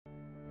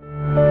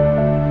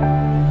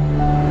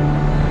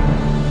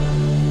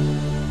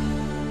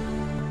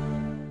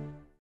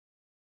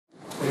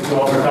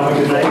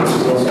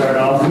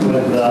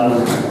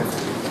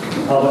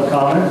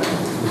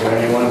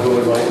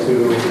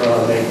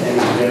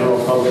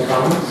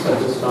comments at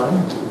this time?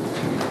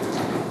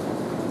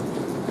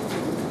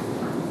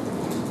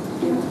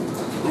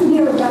 I'm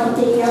here about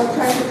the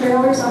tractor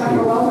trailers on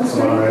Upper Albans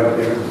Street. Come on right up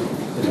here.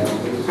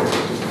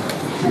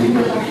 I'm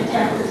here about the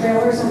tractor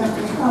trailers on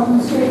Upper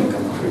Albans Street.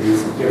 Could you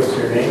give us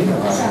your name?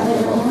 Sally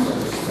Vermont.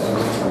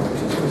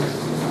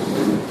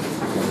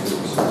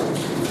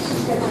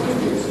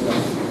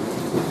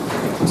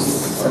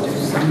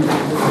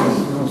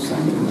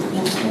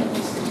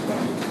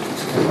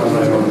 Come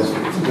right on this. Do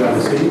you have a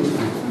seat?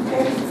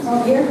 Okay,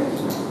 all here.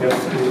 Yep,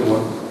 either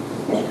one.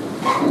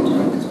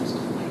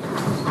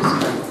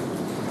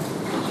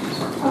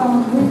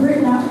 We've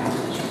written up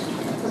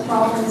the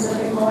problems that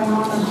have been going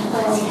on Upper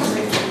Albans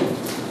Street.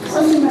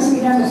 Something must be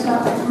done to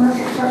stop the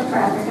commercial truck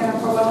traffic at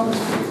Upper Albans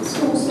Street.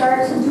 School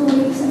starts in 2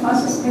 weeks and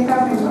buses pick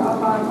up and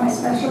drop off my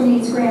special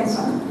needs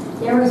grandson.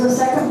 There is a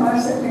second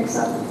bus that picks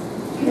up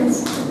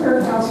kids at the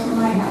third house from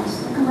my house.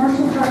 The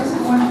commercial trucks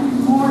that went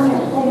more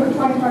than over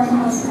 25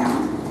 miles an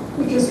hour,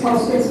 which is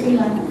posted as speed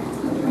limit.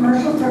 With the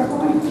commercial truck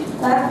going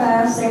that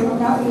fast, they will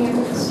not be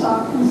able to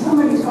stop, and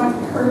somebody's going to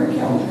be hurt or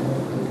killed.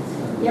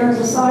 There is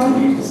a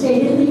sign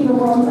stated legal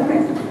road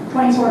limit,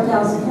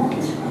 24,000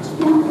 pounds.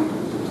 No,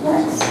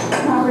 that's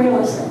not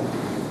realistic.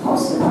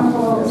 Posted on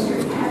Below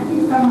Street.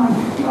 You come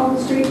on Below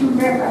Street and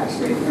Fairfax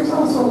Street. There's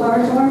also a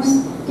large orange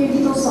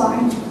digital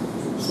sign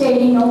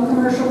stating no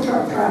commercial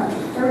truck traffic.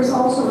 There is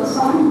also a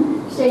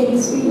sign stating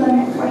speed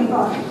limit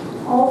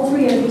 25. All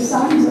three of these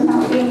signs are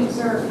not being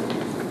observed.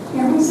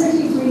 In my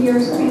 63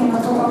 years living in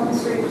Upper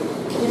Albans Street,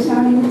 it is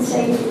not even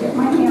safe to get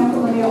my mail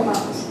from the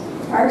mailbox.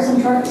 Cars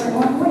and trucks are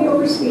going way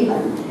over speed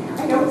limit.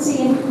 I don't see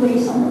any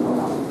police on the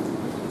road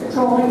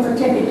patrolling or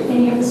ticketing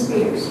any of the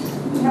speeders.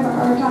 We have a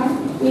hard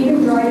time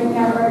even driving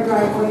out of our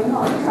driveway with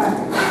all the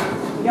traffic.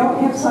 We don't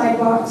have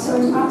sidewalks, so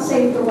it's not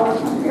safe to walk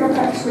from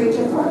Fairfax Street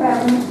to Clark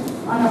Avenue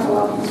on Upper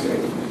Albans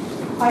Street.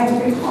 I have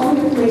been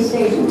calling the police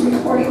station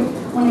reporting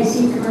when I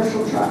see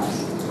commercial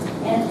trucks.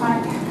 And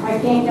I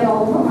can't get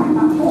all of them. I'm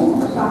not home all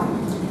the time.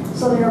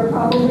 So there are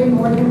probably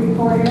more than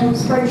reported in the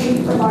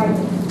spreadsheet provided.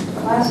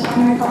 The last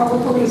time I called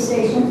the police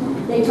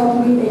station, they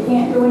told me they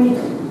can't do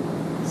anything.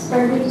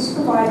 Spreadsheets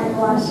provided. The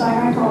last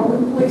time I called the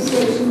police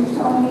station, they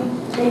told me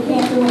they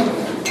can't do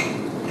anything.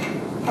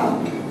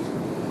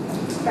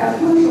 About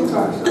commercial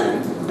trucks,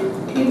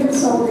 right? Even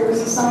so, there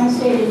is a sign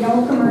stating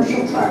no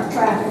commercial truck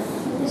traffic.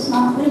 It is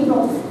not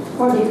legal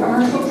for the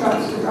commercial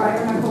trucks to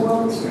drive on Upper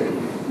Albans Street.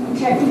 When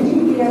checking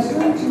GPS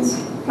directions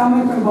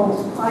coming from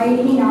both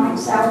I-89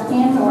 south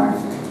and north,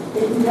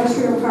 the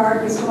industrial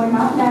park is going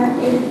not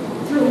navigated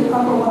through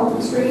Upper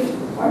Albans Street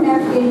or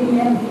navigating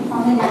them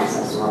on an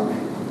access road.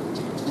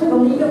 With a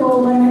legal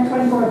load limit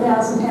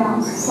 24,000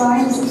 pounds,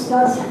 signs this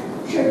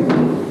should be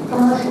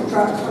commercial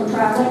trucks from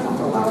traveling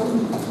Upper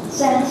Albans.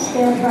 Since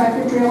there are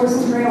tractor trailers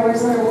and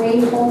trailers that are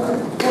way over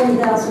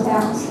 40,000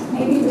 pounds.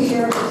 Maybe the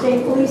sheriff or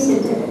state police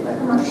did ticket the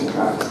commercial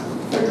trucks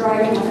for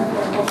driving on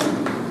Upper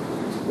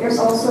Albans. There's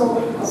also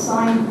a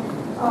sign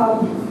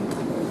of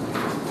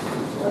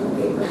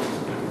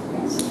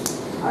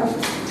a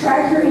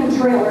tractor and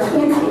trailer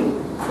empty,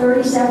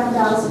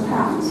 37,000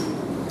 pounds.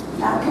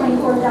 Now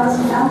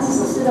 24,000 pounds is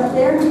listed up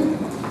there.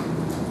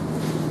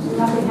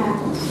 Nothing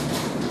happens.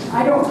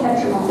 I don't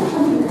catch them all. I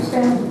mean, there's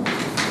been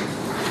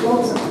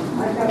loads of them.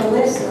 I've got a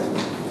list of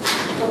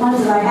the ones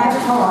that I have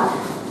caught.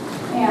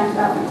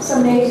 And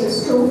some days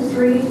it's 2,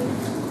 3.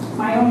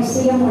 I only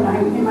see them when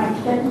I'm in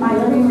my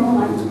living room.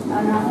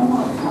 I'm not home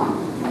all the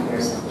time.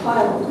 There's a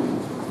pile of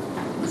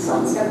them.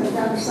 Something's got to be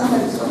done or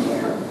somebody's going to get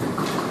hurt.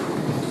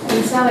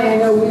 And Sally, I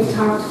know we've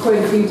talked quite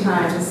a few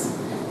times.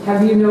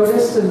 Have you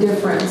noticed a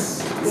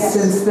difference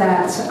since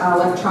that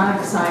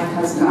electronic sign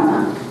has gone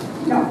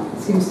up? No.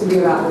 It seems to be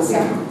about the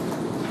same. Yeah.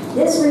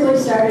 This really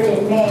started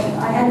in May.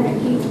 I hadn't been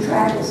keeping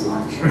track as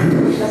much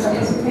because I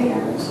wasn't paying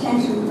that much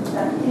attention.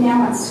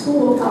 Now at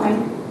school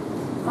coming,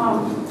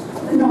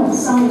 no, the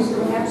sun is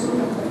doing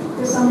absolutely nothing.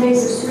 Because some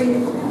days there's 3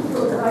 people come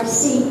through that I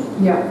see.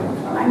 Yeah.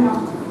 But I'm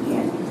not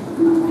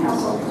in my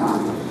house all the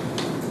time.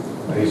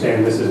 Are you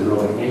saying this is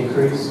really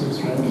increased in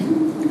strength?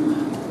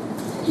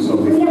 So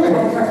We never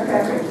had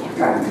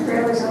tractor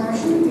trailers on our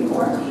street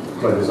before.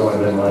 but it's only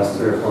been the last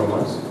 3 or 4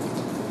 months?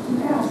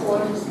 Yeah,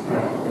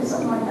 or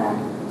something like that.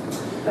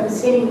 But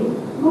it's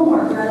getting more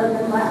rather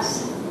than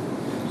less.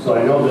 So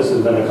I know this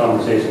has been a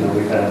conversation that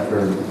we've had for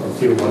a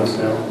few months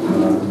now.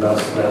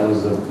 That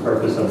was the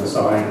purpose of the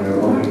sign. We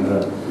were hoping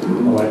the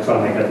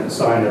electronic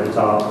sign at the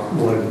top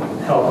would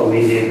help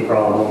alleviate the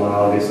problem, and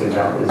obviously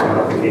that is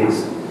not the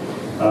case.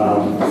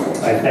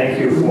 I thank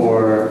you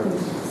for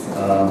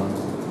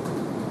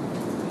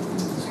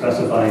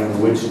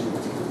specifying which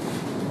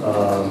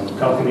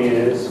company it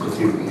is.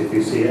 If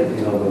you see it,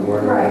 you know the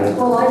word. Right.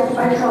 Well,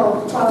 I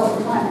drove 12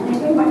 the planet,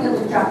 and we went to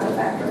the chocolate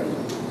factory.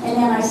 And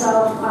then I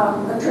saw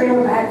a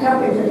trailer backed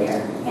up into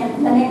there.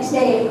 And the next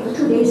day, or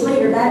 2 days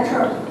later, that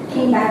truck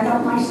came back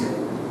up my street.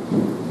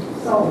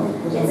 So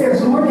if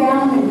there's more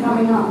down and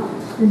coming up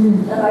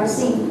that I've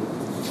seen,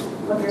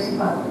 but there's a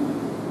problem.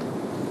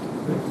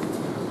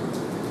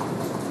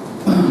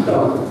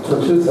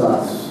 So 2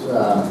 thoughts.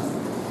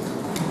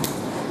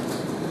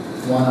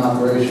 one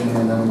operation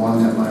and then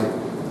one that might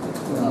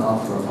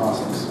offer a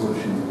possible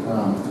solution.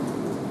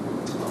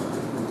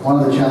 One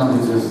of the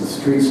challenges is the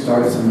street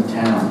starts in the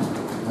town,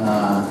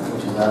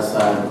 which is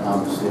outside,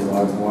 obviously, of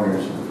our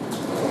borders.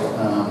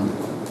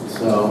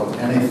 So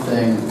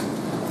anything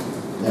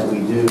that we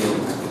do,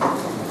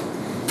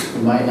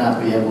 we might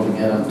not be able to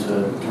get them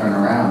to turn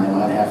around. They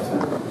might have to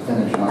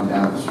finish on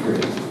down the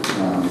street.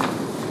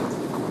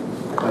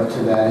 But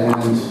to that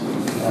end,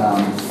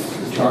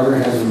 the charter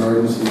has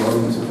emergency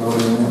ordinance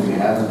authority in it. We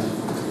haven't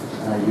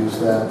used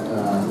that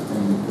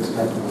in this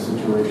type of a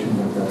situation,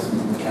 but that's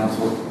something the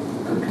council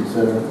could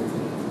consider,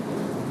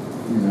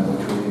 which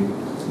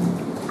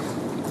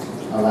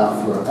would allow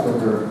for a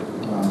quicker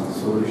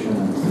solution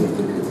and see if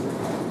we could,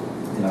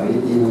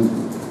 even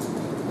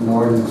an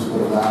ordinance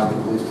would allow the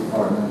police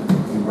department,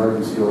 the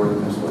emergency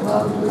ordinance would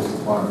allow the police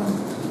department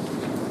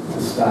to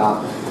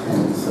stop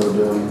and in so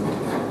doing,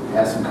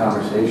 have some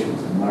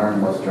conversations and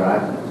learn what's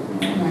driving it.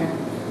 Right.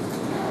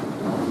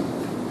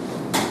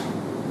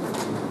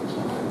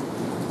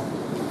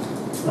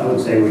 I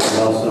would say we could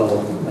also,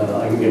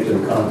 I can get you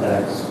the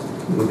contacts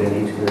within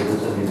each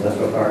business of the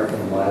industrial park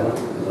in Wyland,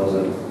 because those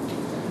are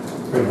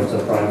pretty much the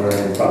primary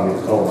and probably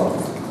the co-op,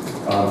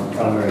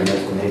 primary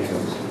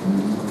destinations.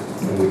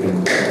 And we can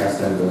ask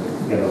them to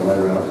get a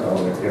letter out to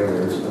all their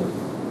carriers.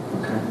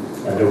 Okay.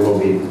 And there will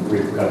be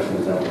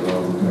repercussions down the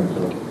road in terms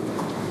of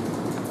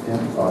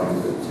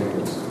fines and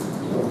tickets.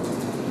 So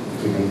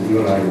you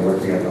and I can work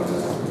together on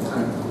that.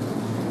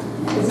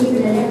 Because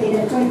even if they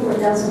had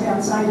 24,000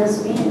 pound sign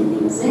doesn't mean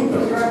anything. The same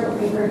thing, yard will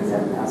pay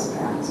 37,000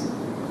 pounds.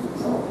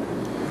 So.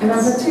 And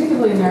I'm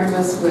particularly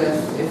nervous with,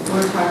 if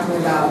we're talking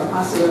about the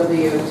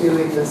possibility of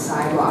doing the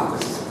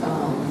sidewalks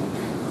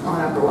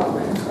on Upper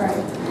Rutland.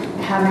 Right.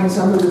 Having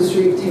some of the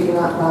street taken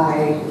up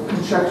by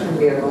construction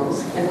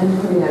vehicles and then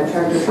putting a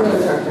tractor-trailer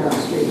truck down the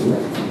street. I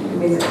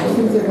mean, I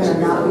think they're going to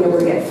not be able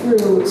to get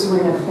through, so we're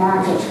going to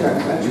back a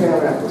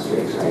trailer up the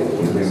street, right? It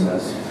will be a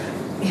mess.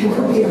 It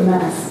will be a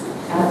mess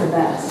at the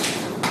best.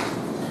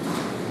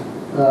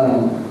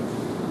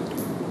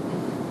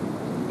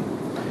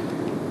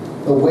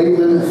 The weight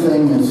limit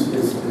thing is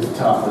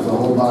tough. There's a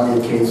whole body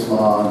of case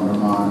law in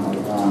Vermont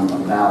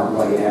about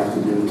what you have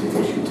to do to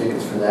issue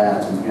tickets for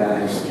that, and you gotta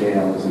have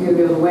scales. So you'll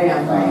be able to weigh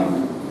them, right?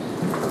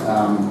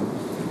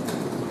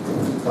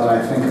 But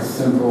I think a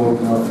simple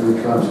no through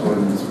trucks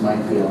ordinance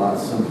might be a lot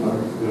simpler.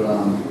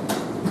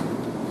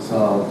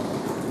 So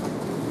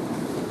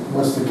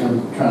what's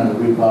trying to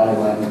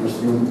revitalize,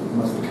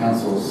 what's the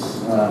council's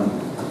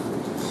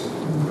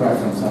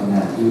preference on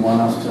that? Do you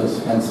want us to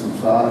spend some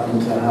thought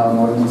into how an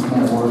ordinance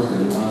might work, or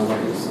do you want to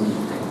look at some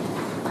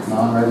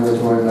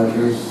non-regulatory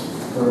measures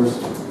first?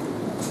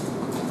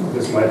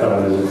 This my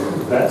thought is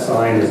if that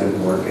sign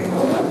isn't working, we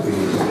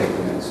need to take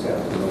the next step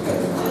and look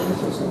at it of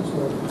some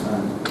sort.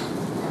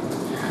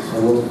 So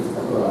we'll,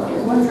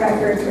 One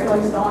tractor trailer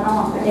is going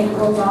off, and it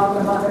goes off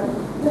about a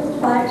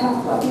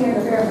blacktop up here in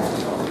the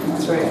Fairbanks.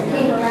 That's right.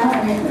 Came around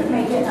and they couldn't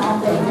make it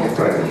out there.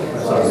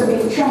 Right. So there's a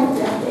big chunk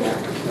down there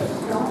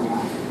going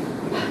down.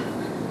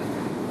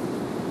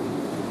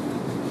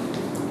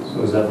 So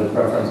is that the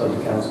preference of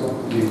the council?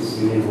 You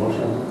need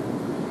motion? I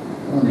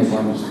don't need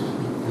one.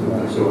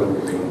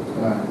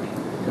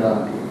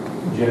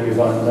 Jim, you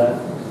fine with that?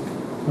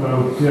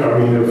 Yeah, I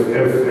mean,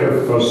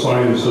 if a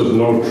sign that says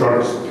no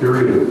trucks,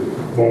 period,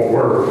 won't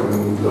work,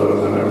 and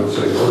then I would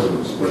say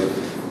ordinance, but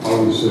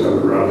obviously I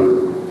would rather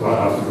not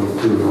have to go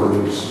through the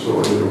ordinance, or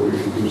we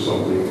could do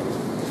something.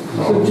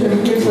 So Jim,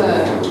 this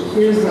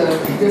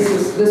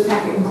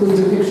packet includes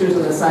the pictures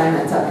of the sign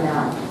that's up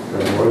now.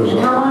 And what is And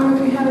how that? long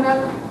have we had it up?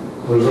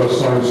 What does that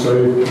sign say?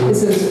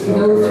 This is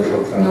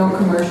no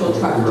commercial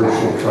truck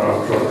Commercial traffic.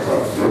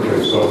 truck. Okay,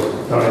 so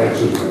that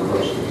answers my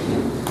question.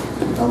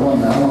 I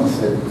want to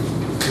say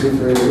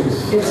 2-3 weeks.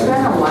 It's been a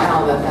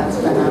while that's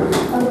been up.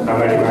 How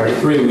many, Mary?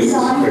 3 weeks.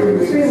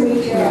 3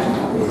 weeks, yeah.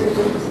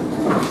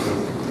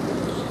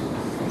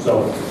 So,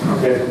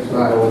 okay,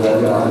 go with that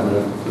down.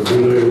 Do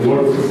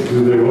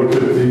they look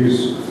at these,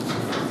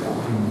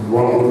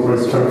 what look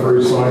like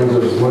temporary signs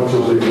as much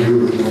as they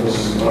do?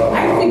 I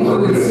think you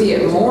would see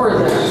it more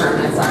than a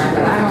permanent sign,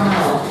 but I don't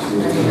know. I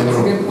mean, that's a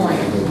good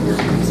point.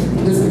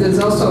 There's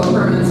also a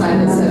permanent sign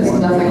that says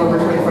nothing over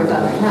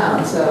 24,000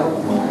 pounds, so.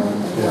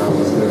 I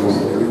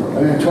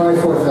mean,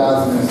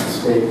 24,000 is the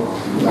state,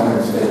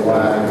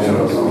 statewide.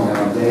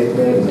 They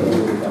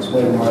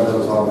way more of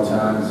those all the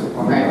time.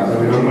 Right. I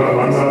mean,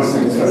 I'm not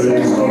saying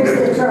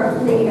Here's the truck,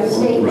 the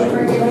state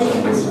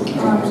regulations,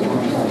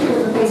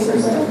 the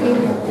basis of the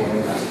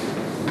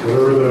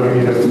whatever the, I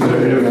mean, if the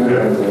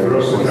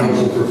rest of the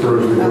council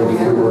prefers we go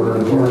through order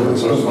and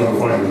ordinance, that's fine,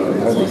 fine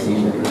with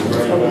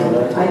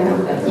that. I know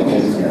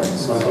that's.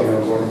 Something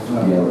on board?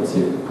 Yeah, let's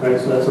see. All right,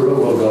 so that's a route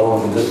we'll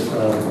go, and just,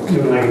 you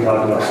and I can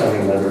talk about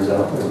sending letters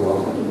out as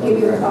well. give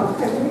you a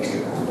copy.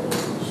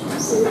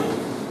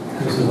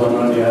 Mrs.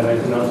 Von, do you have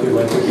anything else you'd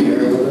like to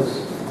share with us?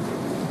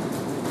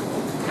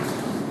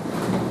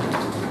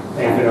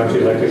 Anything else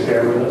you'd like to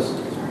share with us?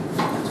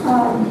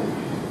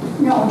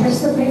 No,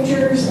 just the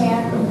pictures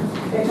and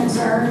the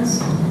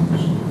concerns,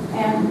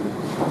 and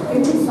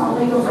not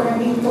legal for them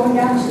to be going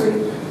down the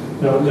street.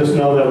 No, just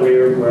know that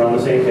we're on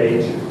the same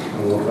page,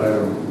 and we'll try to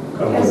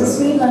come Because the with it.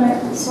 speed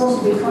limit is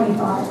supposed to be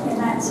 25, and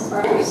that's a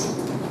price.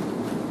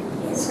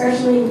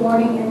 Especially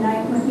morning and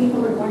night when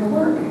people are going to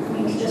work. I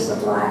mean, it's just a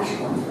flash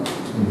going through.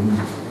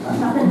 But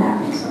nothing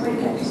happens, somebody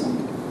catches them.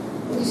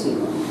 They just keep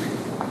going.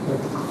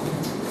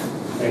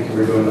 Thank you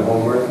for doing the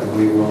homework, and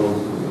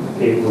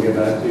Kate will get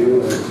back to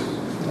you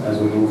as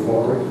we move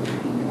forward.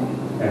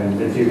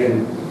 And if you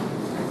can,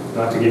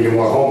 not to give you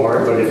more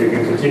homework, but if you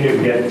can continue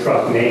to get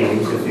truck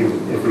names, if you're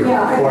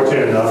Yeah,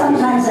 fortunate enough.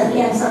 sometimes I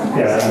can, sometimes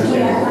Yeah, I I understand.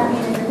 can't. I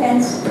mean, it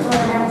depends where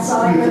I'm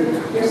outside, or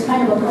there's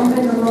kind of a bump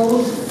in the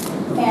road,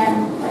 and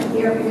like the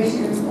air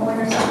conditioner's going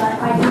or something,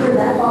 I hear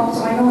that bump,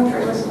 so I know what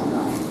trailer's going on.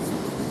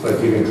 But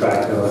if you can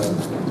track it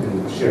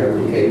and share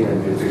with Kate, then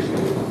we appreciate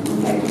it.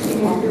 Okay,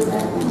 continue to do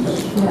that.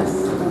 Yes.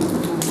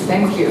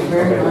 Thank you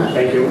very Okay, much.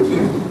 thank you.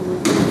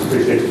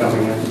 Appreciate you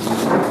coming in.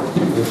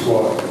 Thanks a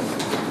lot.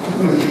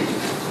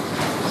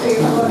 So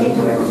you're going to look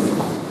into it.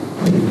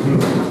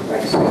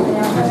 Right, so you know,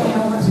 let me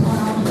know what's going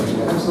on.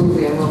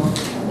 Absolutely, I will.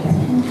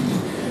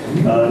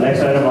 Okay. Next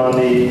item on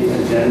the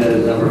agenda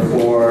is number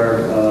 4, a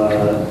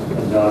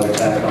dog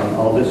attack on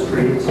Albans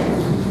Street.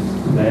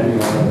 Ben, you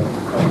want to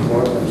come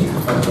forward and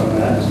touch on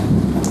that?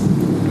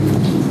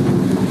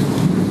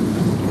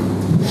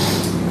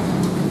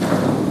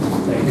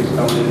 Thank you for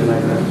coming in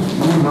tonight, Ben.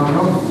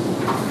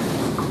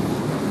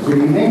 Good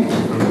evening.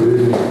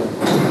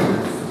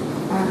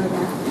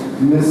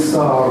 Miss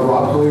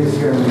Rockaway is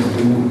here, Miss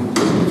Bean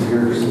is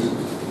here.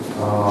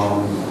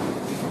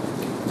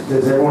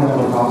 Does everyone have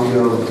a copy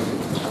of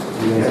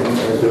the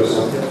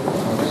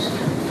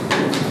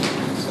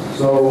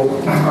So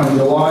on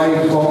July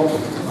 12th,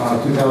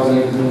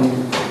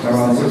 2018,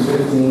 around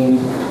 6:15,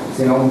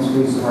 St. Albans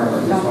Police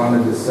Department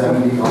responded to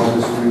 70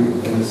 Albans Street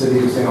in the city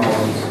of St.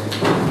 Albans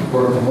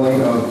for a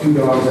complaint of 2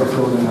 dogs that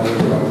killed another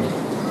dog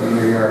in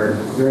their yard.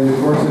 During the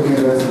course of the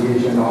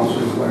investigation,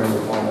 officers learned the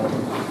following.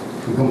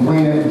 The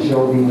complainant,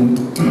 Michelle Bean,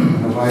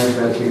 advised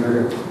that she heard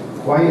a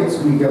quiet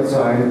squeak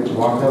outside,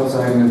 walked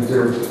outside and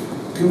observed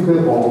 2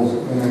 pit bulls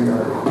in her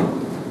yard.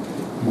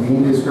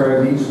 Bean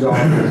described each dog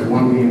as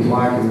one being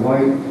black and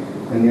white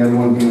and the other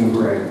one being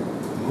gray.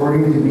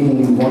 According to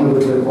Bean, one of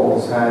the pit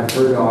bulls had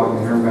her dog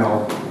in her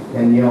mouth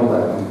and yelled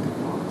at him.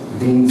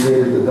 Bean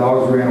stated the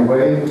dogs ran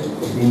away.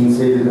 Bean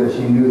stated that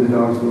she knew the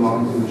dogs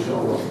belonged to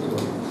Michelle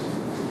Lovejoy,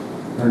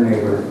 her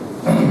neighbor.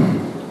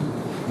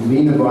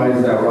 Bean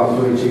advised that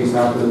Lovejoy chased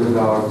after the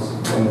dogs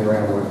when they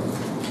ran away.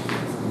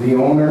 The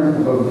owner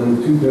of the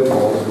 2 pit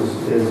bulls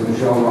is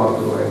Michelle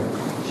Lovejoy.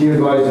 She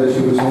advised that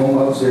she was home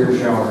upstairs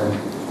showering.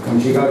 When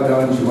she got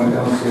done, she went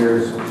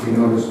downstairs. She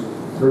noticed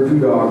her 2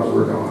 dogs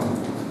were gone.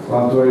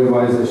 Lovejoy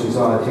advised that she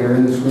saw a tear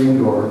in the screen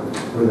door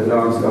where the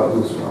dogs got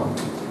loose from.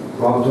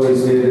 Lovejoy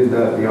stated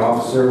to the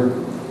officer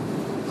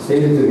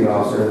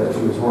that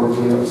she was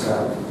horribly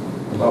upset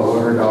about what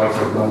her dogs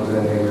had done to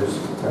the neighbor's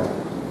pet.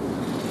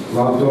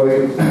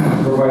 Lovejoy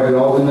provided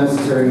all the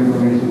necessary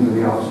information to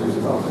the officers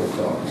about those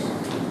dogs.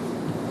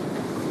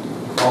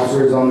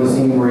 Officers on the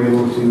scene were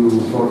able to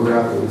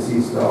photograph the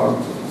deceased dog.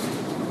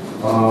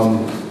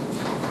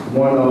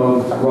 One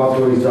of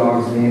Lovejoy's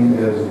dogs' name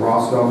is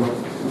Roscoe.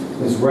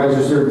 It's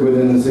registered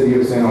within the city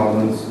of St.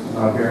 Albans,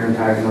 bearing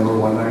tag number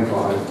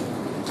 195,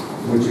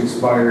 which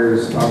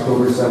expires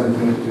October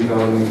 17,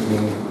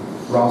 2018.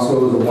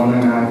 Roscoe is a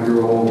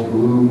 1.5-year-old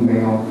blue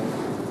male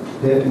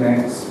pit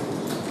mix,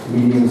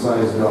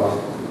 medium-sized dog.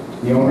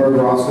 The owner of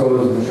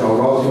Roscoe is Michelle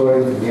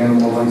Lovejoy. The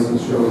animal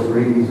license shows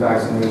rabies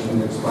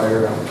vaccination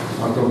expired on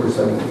October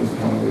 17,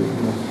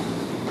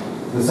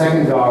 2018. The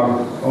second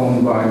dog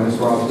owned by Miss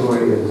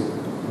Lovejoy is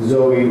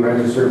Zoe,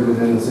 registered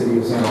within the city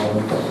of St.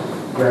 Albans,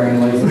 bearing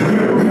license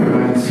number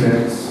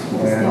 96,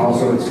 and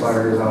also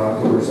expires on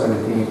October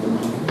 17,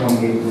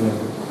 2018.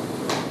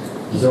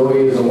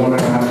 Zoe is a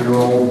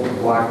 1.5-year-old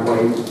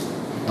black-white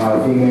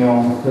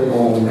female pit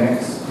bull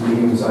mix,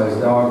 medium-sized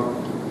dog.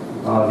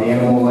 The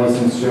animal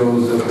license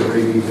shows that the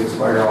rabies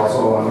expire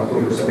also on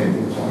October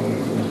 17,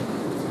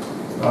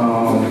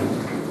 2018.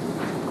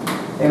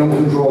 Animal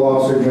Control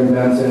Officer Jim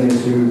Benson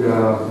issued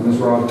Ms.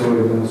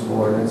 Lovejoy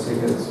municipal ordinance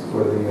tickets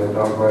for the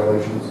dog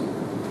violations.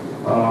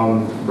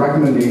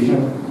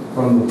 Recommendation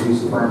from the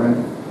police department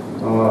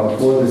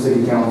for the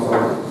city council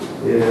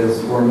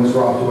is for Ms.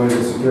 Lovejoy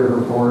to secure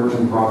her porch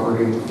and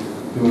property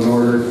in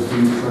order to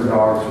keep her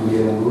dogs from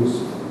getting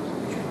loose.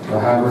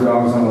 Have her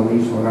dogs on a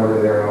leash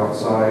whenever they're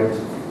outside.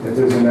 If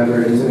there's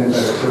another incident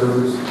that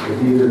occurs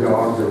with either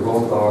dogs or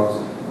both dogs,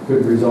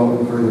 could result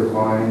in further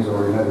fines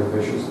or another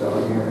vicious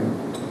dog hearing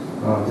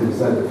to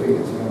decide the fate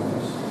of the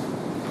animals.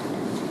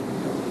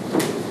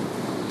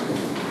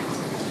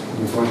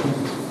 Any questions?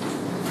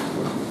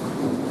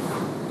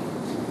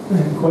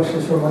 Any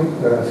questions for Mike?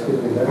 Or excuse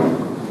me, Larry?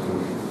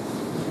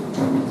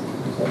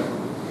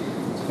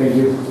 Thank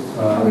you.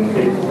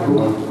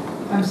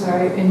 I'm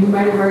sorry, and you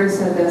might have already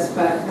said this,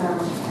 but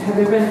have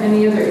there been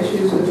any other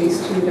issues with these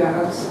 2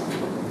 dogs?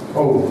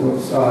 Oh,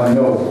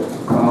 no.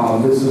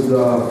 This is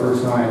the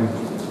first time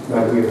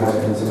that we've had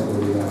an incident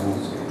with the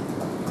animals.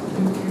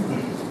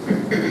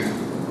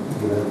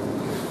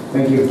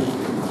 Thank you.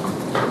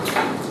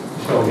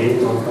 Shelby,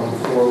 you want to come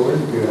forward?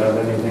 Do you have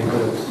anything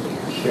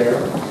to share?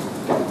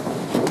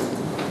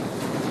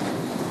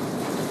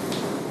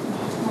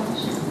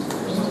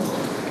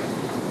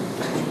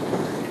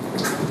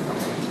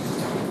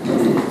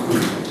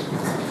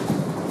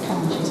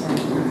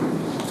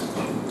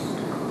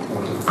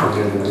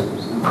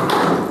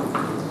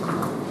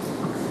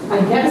 I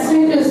guess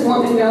I just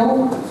want to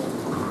know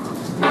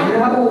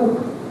how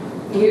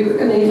you're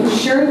going to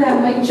ensure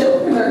that my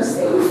children are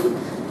safe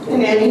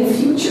and any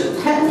future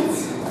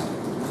pets.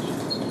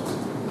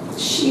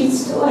 She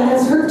still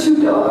has her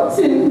 2 dogs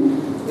and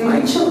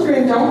my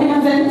children don't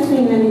have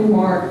anything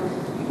anymore.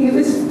 He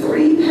was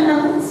 3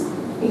 pounds.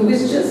 He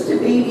was just a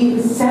baby. He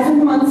was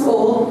 7 months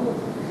old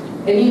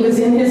and he was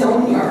in his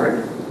own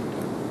yard.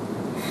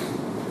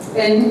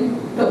 And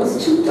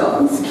those 2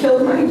 dogs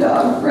killed my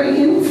dog right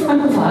in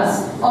front of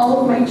us,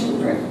 all of my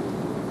children.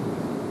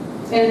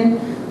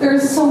 And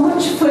there's so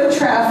much foot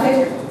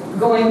traffic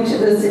going to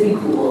the city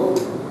pool,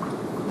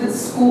 the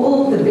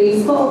school, the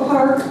baseball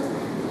park.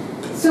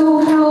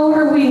 So how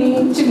are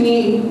we to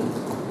be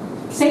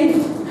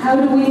safe? How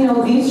do we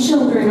know these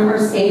children are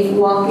safe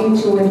walking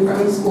to and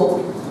from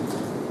school?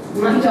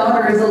 My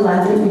daughter is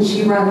 11 and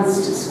she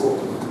runs to school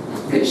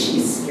because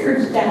she's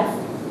scared to death.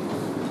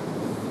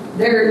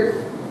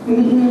 They're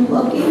mean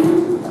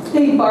looking.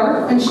 They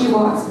bark when she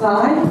walks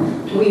by.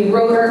 We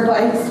rode our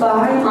bikes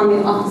by on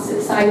the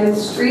opposite side of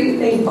the street.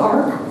 They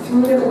bark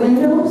through their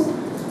windows.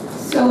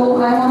 So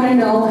I want to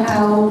know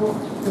how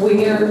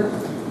we are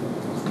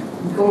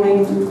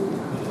going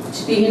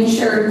to be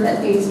ensured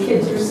that these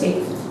kids are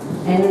safe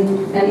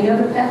and any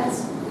other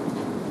pets.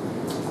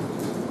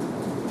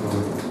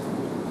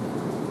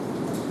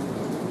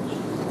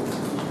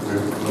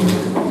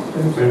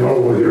 I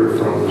know we'll hear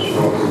from Ms.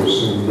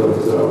 Wilkerson, but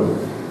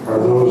are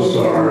those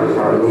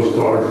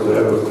dogs that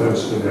have a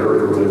fenced-in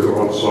area where they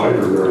go outside,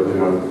 or are they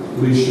on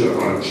leashes?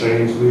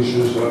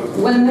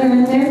 When they're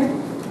in their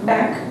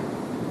back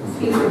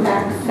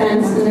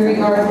fence in their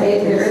yard,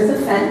 there is a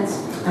fence.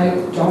 I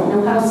don't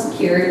know how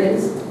secure it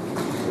is.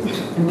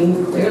 I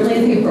mean,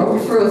 clearly they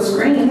broke through a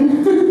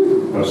screen.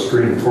 A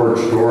screen porch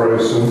door, I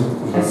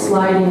assume? A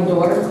sliding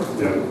door.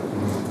 Yeah.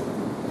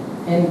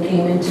 And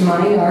came into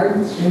my yard,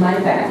 in my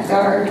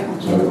backyard,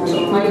 and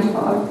took my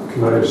dog.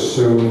 Can I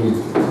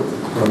assume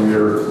from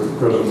your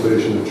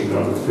presentation that you're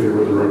not in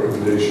favor of the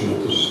recommendation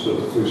that the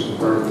police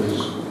department has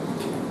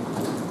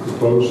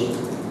proposed?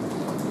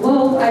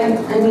 Well,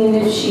 I mean,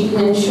 if she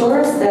can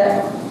ensure us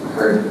that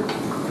her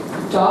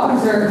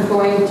dogs are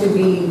going to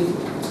be,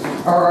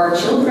 or our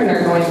children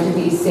are going to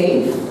be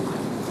safe,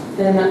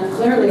 then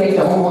clearly I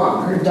don't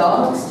want her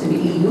dogs to be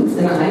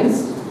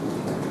euthanized.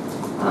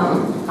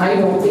 I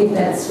don't think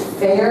that's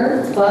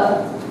fair,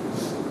 but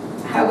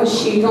how is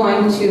she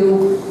going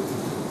to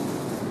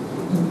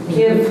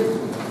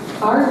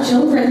give our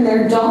children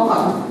their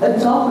dog, a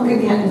dog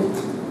again?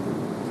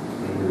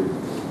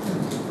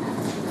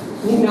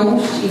 You know,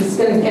 she's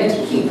going to get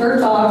to keep her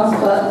dogs,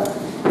 but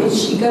is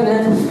she going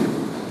to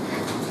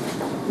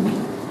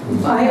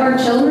buy our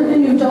children a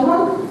new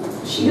dog?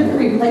 Is she going to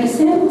replace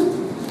him?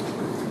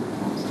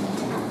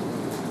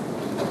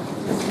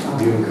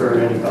 Have you incurred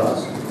any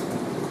cost?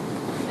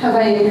 Have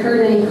I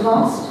incurred any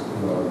cost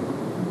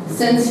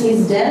since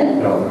he's dead?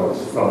 No,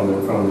 it's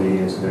from the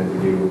incident.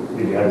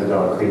 Did you have the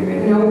dog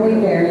cremated? No, we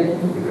buried him.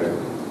 You did.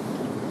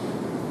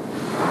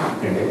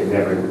 And it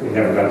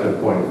never got to the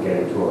point of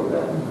getting to all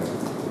that.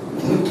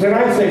 Can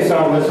I say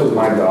something? This was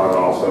my dog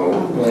also,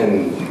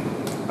 and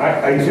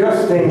I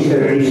just think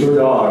that these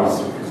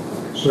dogs.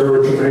 Sir,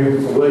 what's your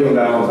name? William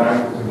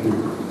Valentine. Thank you.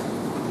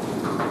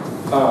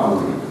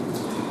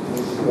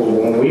 Well,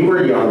 when we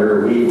were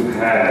younger, we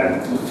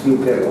had a few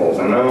pit bulls,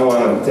 and I don't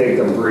want to take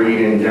the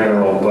breed in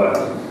general, but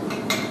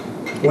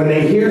when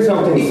they hear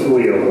something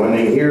squeal, when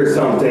they hear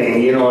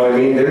something, you know what I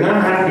mean, they're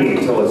not happy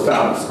until it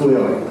stops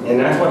squealing. And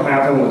that's what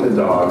happened with the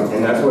dog,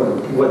 and that's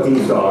what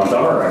these dogs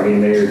are. I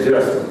mean, they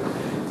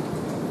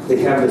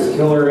have this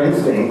killer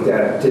instinct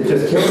that to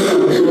just kill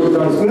them until it's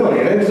done squealing.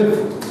 And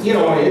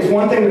it's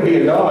one thing to be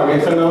a dog,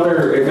 it's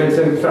another if it's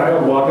a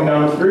child walking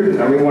down the street.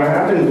 I mean, what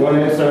happens when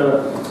it's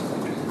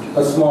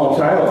a small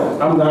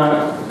child? I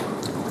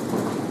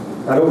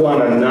don't want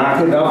to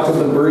knock it up to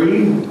the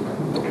breed,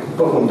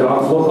 but when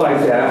dogs look like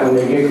that, when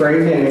they get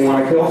crazy and they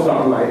want to kill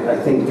something, I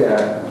think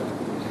that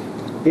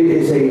it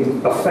is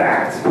a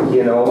fact.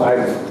 You know,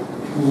 I've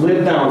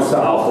lived down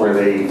south where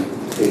they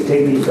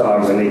take these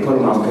dogs and they put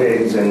them on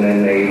pigs, and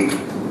then they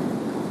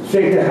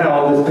shake the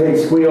hell, this pig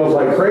squeals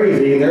like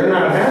crazy, and they're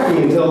not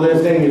happy until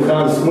this thing is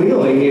done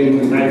squealing,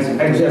 and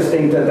I just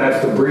think that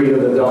that's the breed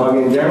of the dog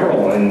in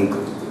general. And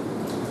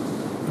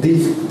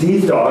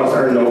these dogs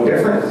are no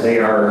different. They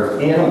are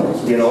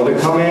animals, you know, to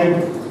come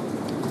in.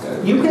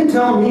 You can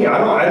tell me,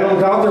 I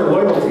don't doubt their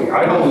loyalty.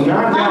 I do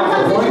not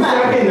doubt for 1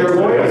 second their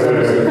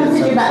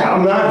loyalty.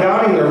 I'm not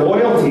doubting their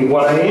loyalty.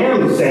 What I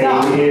am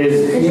saying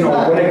is, you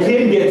know, when a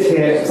kid gets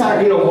hit,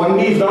 you know, when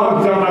these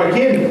dogs jump on a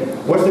kid,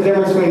 what's the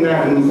difference between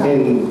that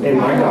and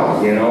my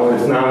dog? You know,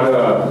 it's not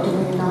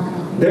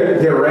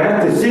They're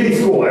at the city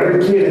school.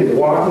 Every kid is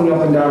walking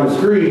up and down the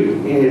street,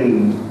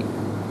 and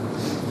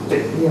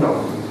you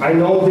know, I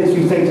know that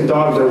you think the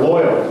dogs are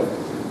loyal.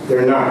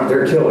 They're not.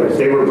 They're killers.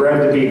 They were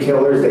bred to be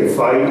killers. They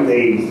fight.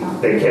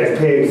 They catch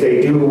pigs.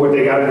 They do what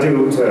they got to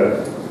do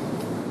to.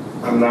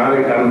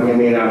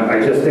 I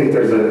just think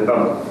there's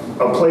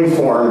a place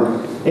for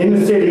them in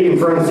the city, in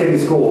front of city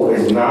school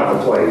is not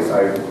the place.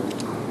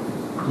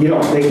 You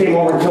know, they came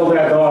over and killed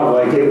that dog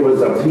like it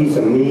was a piece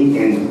of meat,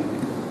 and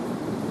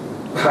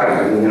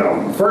you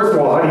know, first of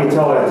all, how do you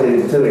tell that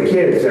to the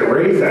kids that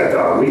raised that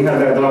dog? We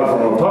had that dog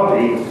from a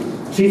puppy.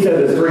 She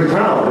said it's 3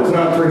 pounds. It's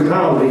not 3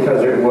 pounds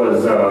because it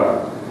was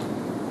a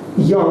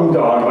young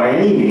dog by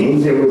any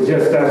means. It was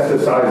just, that's the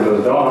size of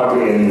the dog,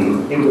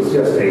 and it was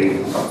just a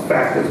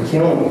fact of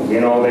killing.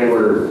 You know,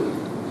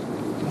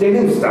 they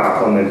didn't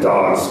stop when the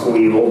dog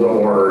squealed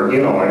or,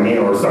 you know,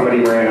 or somebody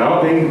ran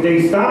out.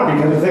 They stopped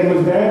because the thing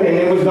was dead and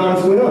it was done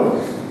squealing.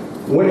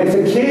 When it's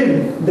a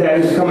kid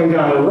that is coming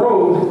down the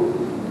road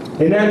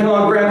and that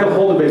dog grabbed a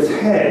hold of its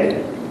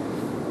head,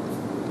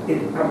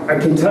 I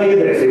can tell you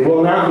this, it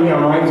will not be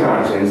on my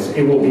conscience,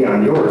 it will be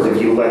on yours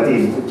if you let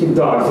these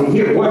dogs in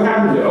here. What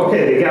happened to,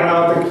 okay, they got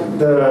out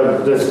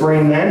the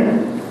screen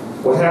then?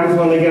 What happens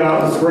when they get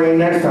out the screen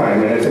next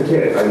time and it's a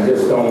kid? I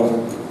just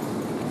don't,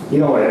 you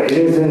know, it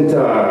isn't,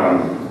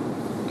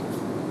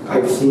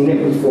 I've seen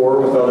it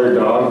before with other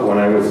dogs. When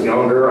I was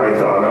younger, I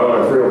thought,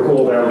 oh, it's real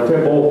cool to have a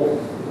pit bull.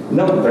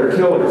 No, they're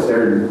killers.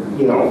 They're,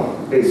 you know,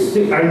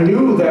 I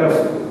knew that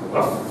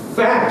a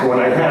fact when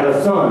I had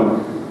a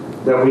son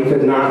that we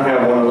could not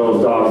have one of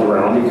those dogs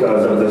around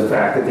because of the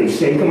fact that they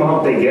shake them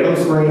up, they get them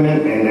screaming,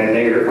 and then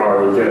they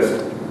are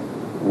just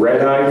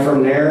red-eyed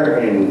from there.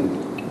 And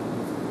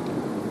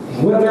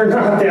whether or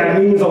not that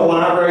means a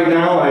lot right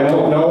now, I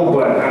don't know,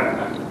 but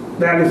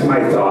that is my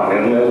thought,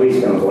 and I'm at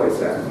least going to voice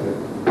that.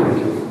 Thank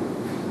you.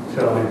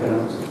 Cheryl, anything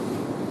else?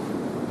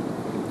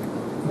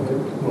 Okay.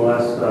 We'll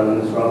ask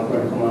Ms.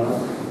 Rothberg to come on up.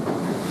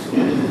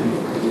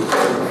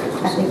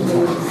 I think we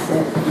need to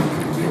sit.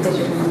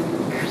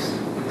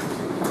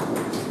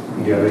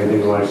 Do you have anything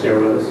you want to share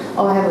with us?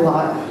 Oh, I have a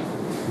lot.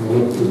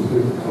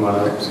 Come on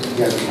up.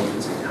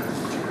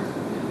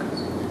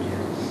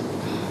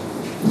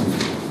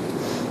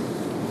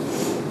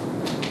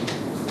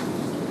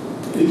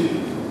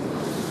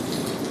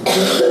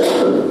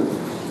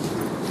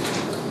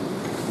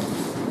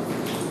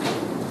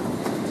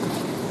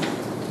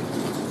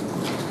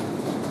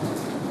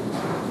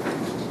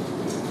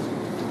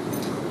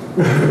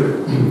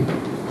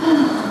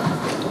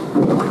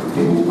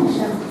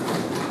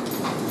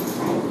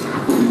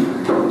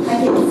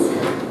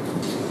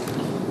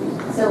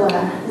 So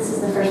this is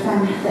the first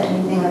time that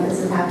anything like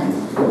this has happened.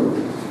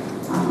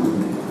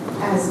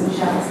 As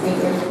Michelle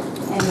stated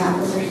and the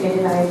officer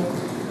stated, I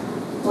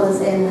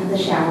was in the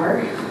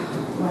shower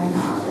when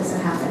this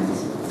had happened.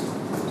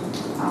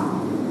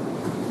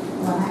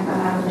 When I got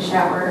out of the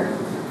shower,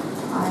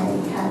 I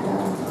had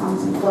on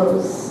some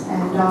clothes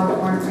and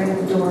dogs weren't right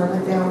at the door,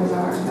 like they always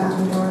are, the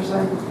bathroom door, so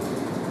I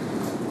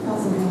thought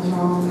something was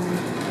wrong.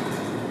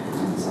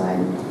 And so I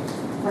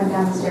went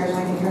down the stairs and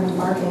I could hear them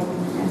barking.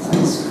 And so I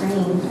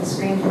screamed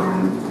to them,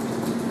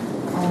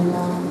 and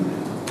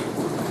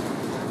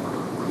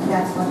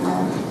that's when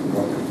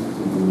the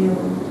new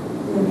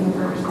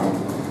neighbors had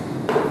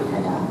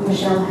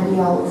Michelle had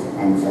yelled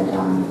and said,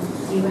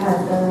 "You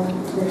have the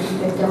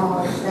big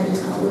dog that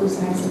just got loose,"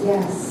 and I said,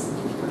 "Yes."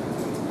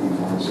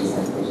 And she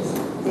said,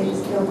 "They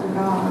just killed our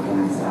dog,"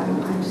 and I said,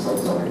 "I'm so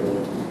sorry."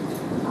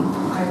 I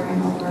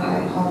ran over,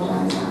 I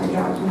apologized, I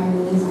dropped to my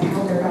knees, I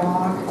held their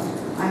dog.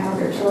 I held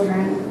their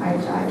children. I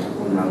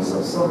told them I was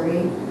so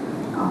sorry.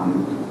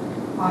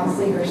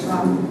 Honestly, her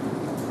son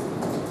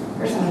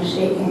was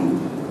shaking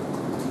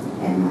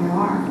in my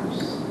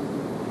arms.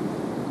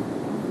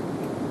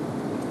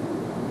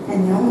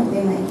 And the only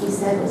thing that he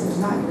said was, "It's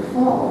not your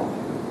fault."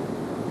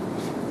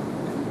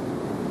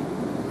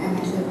 And I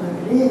said, "But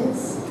it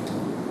is."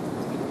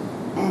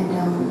 And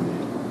I'm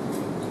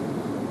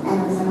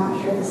not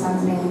sure the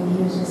son's name.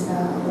 He was just a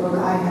little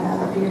guy,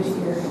 had a beard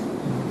here.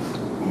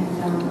 And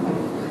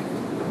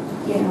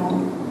you know,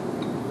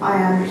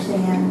 I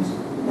understand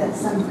that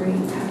some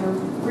breeds have a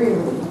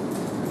really,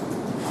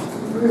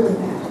 really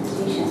bad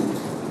reputation.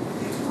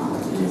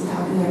 He's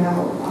talking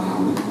about,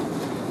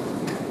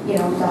 you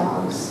know,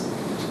 dogs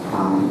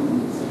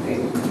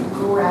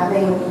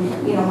grabbing,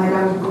 you know, my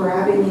dog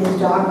grabbing his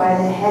dog by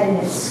the head and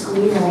it's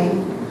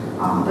squealing.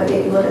 But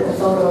if you look at the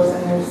photos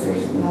and there's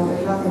you know,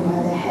 there's nothing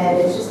by the head.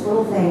 It's just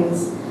little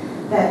things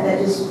that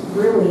just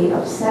really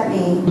upset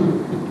me.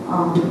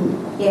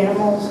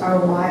 Animals are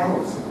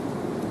wild.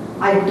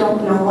 I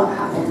don't know what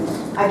happened.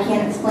 I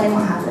can't explain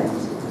what happened.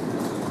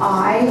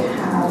 I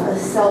have a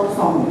cell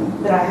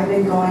phone that I have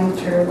been going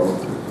through,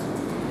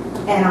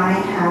 and I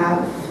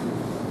have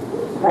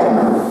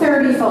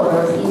 30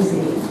 photos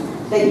easy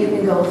that you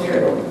can go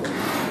through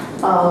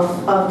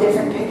of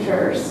different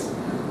pictures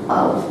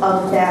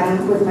of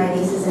them with my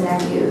nieces and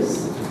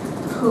nephews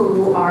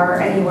who are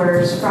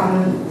anywhere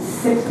from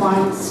 6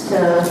 months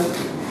to,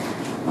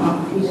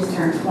 well, he just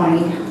turned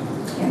 20,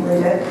 can't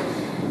believe it.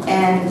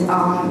 And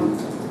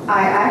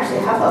I actually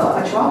have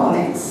a Chihuahua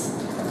mix.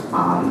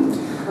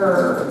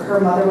 Her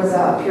mother was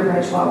a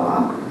purebred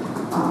Chihuahua.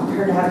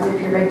 Her dad was a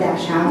purebred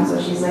Dachshund,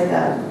 so she's like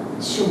a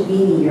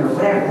Chiweenie or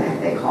whatever the heck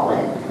they call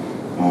it.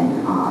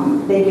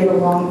 And they get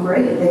along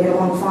great, they get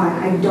along fine.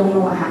 I don't know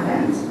what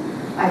happened.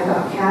 I've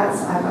got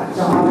cats, I've got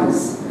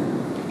dogs.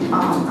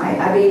 I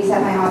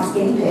babysat my aunt's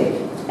guinea pig,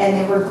 and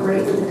they were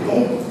great with the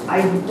pig.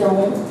 I don't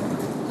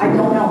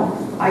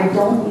know. I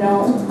don't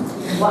know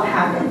what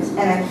happened,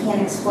 and I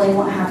can't explain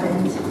what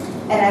happened.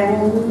 And I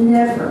will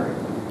never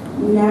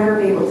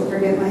be able to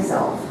forgive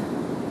myself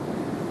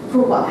for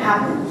what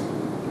happened.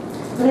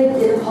 But I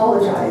did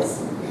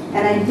apologize,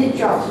 and I did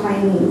drop to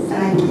my knees,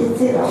 and I did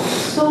say I was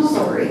so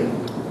sorry.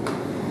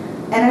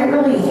 And I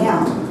really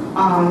am.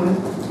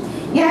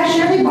 Yeah,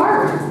 sure, they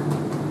bark.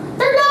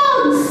 They're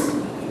dogs.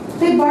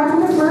 They bark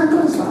when a bird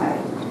goes by.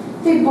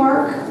 They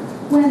bark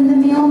when the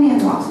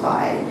mailman walks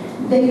by.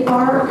 They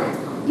bark,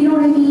 you know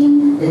what I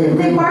mean?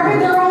 They bark at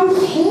their own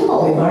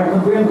table. They bark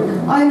when grandma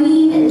comes. I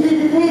mean,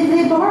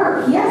 they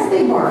bark. Yes,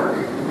 they bark.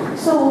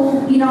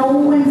 So, you know,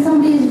 when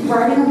somebody's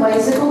riding a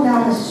bicycle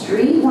down the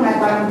street, when I've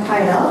got them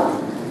tied up,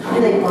 do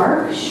they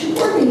bark?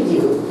 Sure they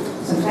do.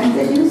 Sometimes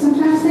they do,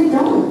 sometimes they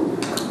don't.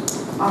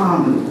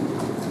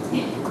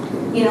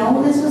 You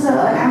know, this was an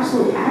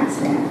absolute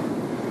accident.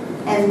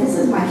 And this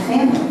is my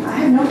family. I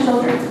have no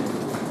children.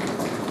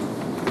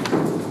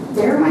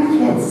 They're my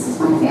kids. This is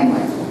my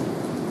family.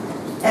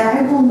 And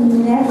I will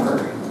never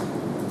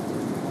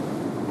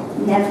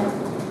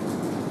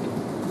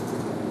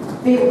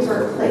be able to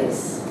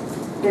replace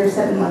their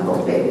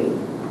 7-month-old baby.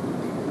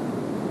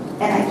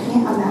 And I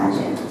can't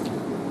imagine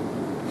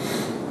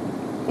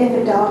if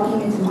a dog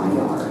came into my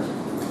yard.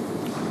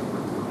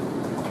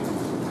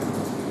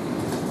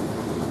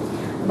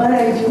 But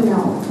I do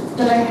know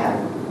that I have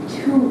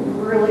 2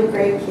 really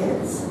great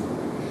kids.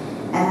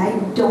 And I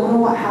don't know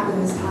what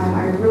happened this time.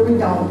 I really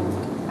don't.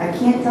 I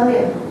can't tell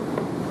you.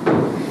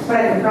 But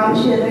I can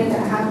promise you it ain't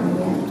gonna happen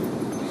again.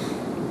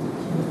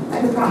 I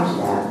can promise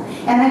you that.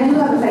 And I do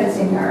have a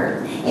fenced-in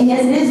yard. And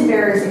yes, it is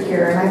very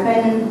secure. And I've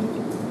been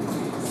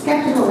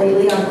skeptical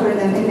lately on putting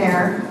them in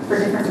there for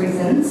different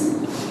reasons.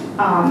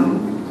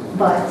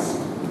 But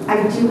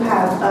I do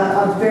have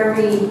a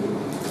very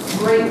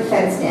great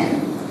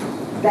fenced-in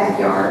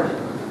backyard.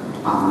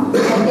 And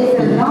if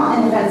they're not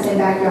in the fenced-in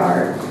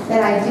backyard,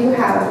 then I do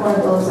have one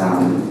of those,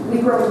 we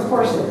grow with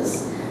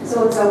horses.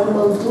 So it's one of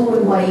those blue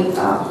and white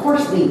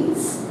horse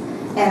leads.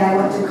 And I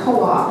went to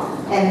co-op,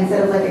 and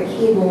instead of like a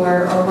cable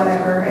or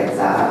whatever, it's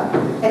a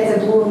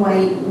blue and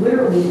white,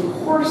 literally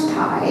horse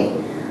tie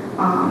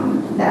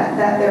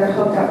that they're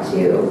hooked up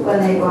to when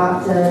they go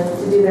out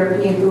to do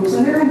their pee and poops.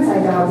 And they're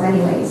inside dogs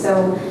anyway,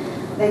 so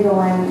they go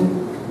in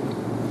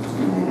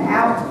and then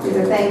out, do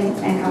their thing,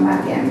 and come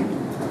back in.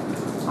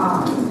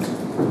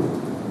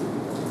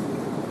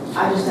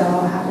 I just don't know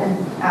what happened.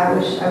 I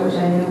wish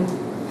I knew.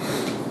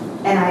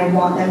 And I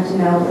want them to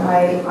know that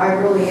I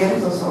really am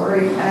so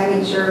sorry. And I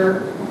made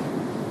sure,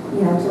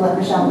 you know, to let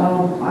Michelle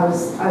know I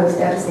was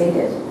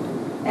devastated.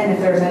 And if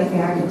there was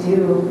anything I could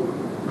do,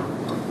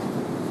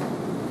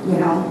 you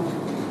know,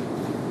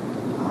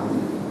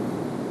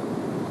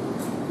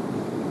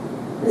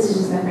 this has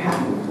just never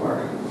happened before.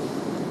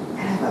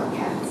 And I've got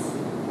cats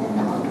and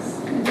dogs.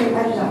 And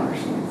I just don't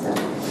understand. So,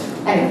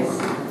 anyways,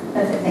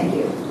 that's it. Thank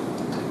you.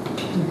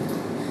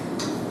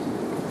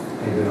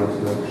 Anything else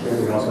you'd like to share?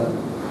 Anything else, Ed?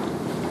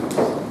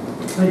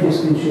 I just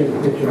can share the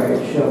picture I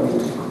showed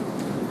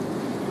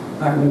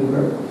our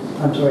neighbor.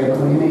 I'm sorry, what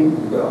your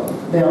name? Bill.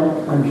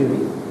 Bill, I'm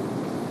Judy.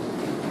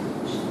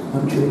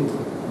 I'm Judy.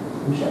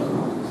 Michelle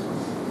Collins.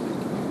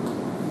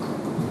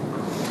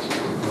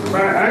 I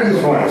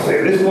just want to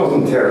say, this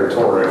wasn't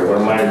territorial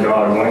when my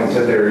dog went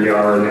to their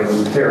yard and it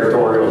was a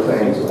territorial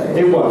thing.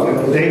 It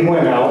wasn't. They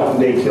went out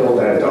and they killed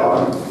that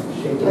dog.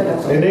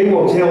 And they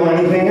will kill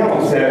anything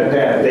else that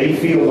they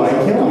feel like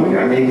killing.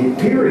 I mean,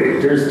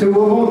 period. There's 2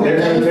 of them, they're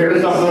going to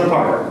tear something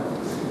apart.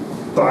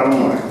 Bottom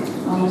line.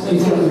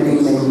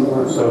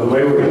 So the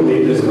way we're going to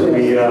leave this is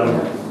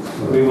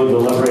we will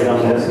deliberate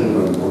on this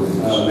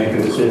and make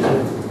a decision.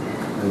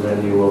 And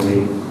then you will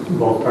be,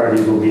 both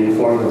parties will be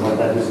informed of what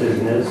that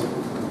decision is.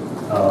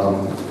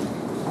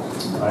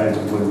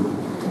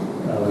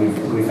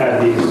 We've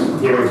had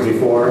these hearings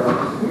before,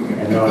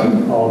 and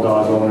not all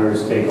dog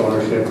owners take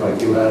ownership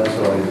like you have,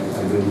 so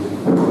I do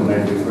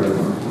commend you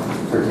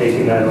for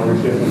taking that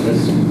ownership in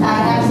this. I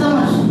have so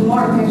much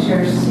more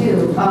pictures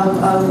too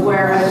of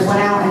where I went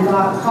out and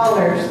got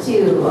collars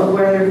too, of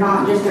where they're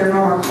not just their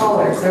normal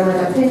collars, they're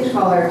like a pinch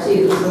collar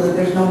too, so that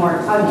there's no more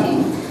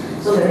tugging.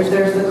 So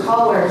there's the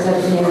collars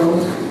that's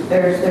new,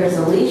 there's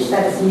a leash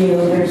that's new,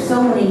 there's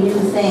so many new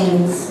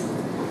things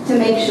to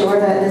make sure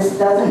that this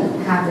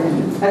doesn't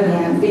happen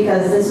again,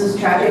 because this is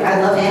tragic. I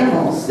love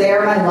animals. They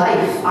are my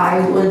life. I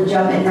would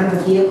jump in front of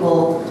a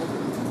vehicle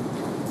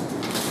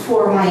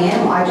for my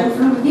animal. I jump in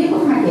front of a vehicle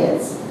for my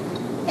kids.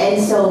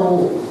 And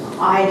so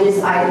I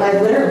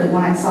literally,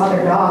 when I saw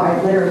their dog, I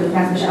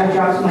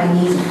dropped to my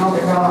knees and held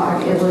their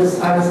dog.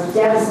 I was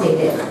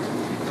devastated.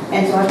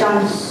 And so I've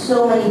done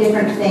so many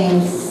different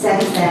things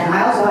since then.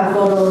 I also have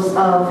photos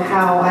of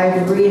how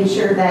I've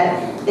reinsured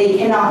that they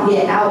cannot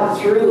get out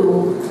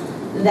through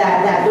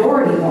that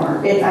door anymore.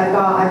 I've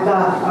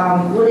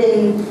got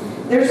wooden,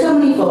 there's so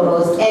many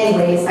photos.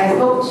 Anyways, I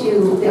spoke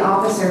to the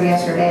officer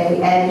yesterday,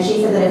 and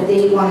she said that if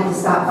they wanted to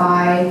stop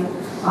by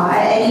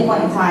at any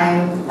point in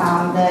time,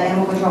 the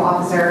animal control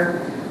officer,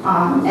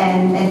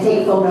 and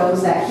take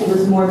photos, that he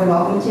was more than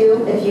welcome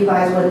to, if you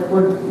guys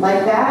would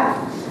like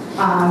that.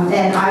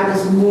 And I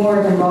was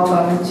more than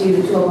welcome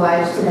to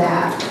oblige to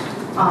that,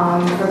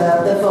 for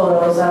the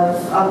photos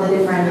of the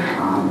different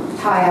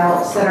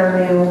tie-outs that are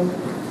new,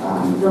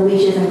 the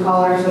leashes and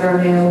collars that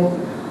are new,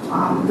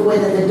 the way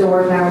that the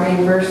door is now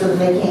reimbursed so that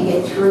they can't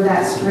get through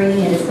that screen.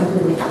 It is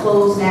completely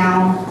closed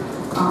now.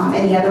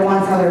 And the other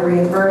ones, how they're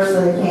reimbursed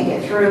so they can't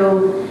get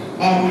through,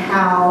 and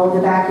how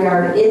the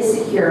backyard is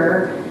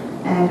secure.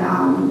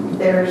 And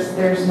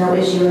there's no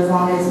issue as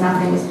long as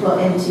nothing is put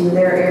into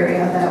their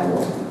area that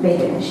will make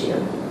an issue.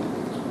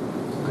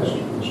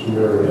 Mr.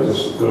 Mayor,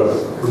 just,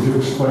 could you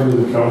explain to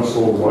the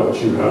council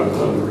what you have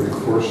done to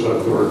reinforce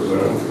that door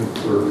exam?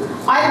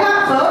 I've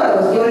got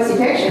photos. You want to see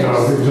pictures? No,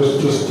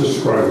 just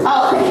describe it.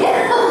 Oh,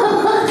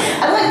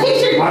 I'm like,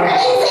 picture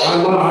crazy. I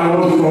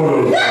love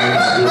photos.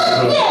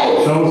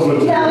 Tell us what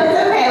you No, it's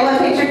okay. I want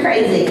picture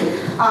crazy.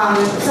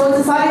 So it's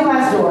a sliding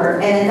glass door,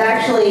 and it's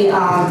actually,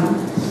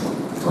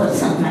 well,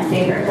 it's not my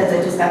favorite because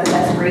I just got the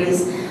best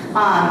breeze.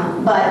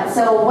 But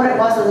so what it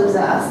was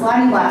a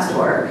sliding glass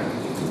door,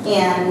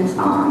 and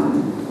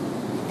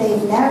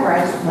they've never,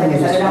 like I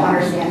said, I don't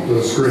understand.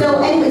 The screen.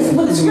 So anyways,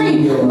 with the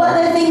screen.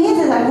 But the thing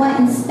is I went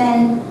and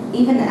spent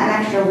even an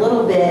extra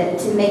little bit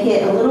to make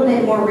it a little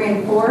bit more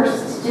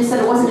reinforced, just so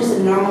it wasn't just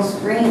a normal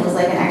screen, it was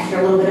like an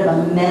extra little bit of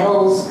a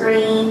metal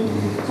screen,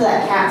 so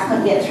that cats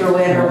couldn't get through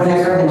it or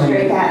whatever, the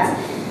stray cats.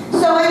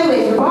 So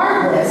anyways,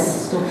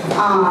 regardless,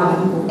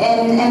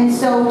 and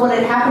so what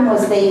had happened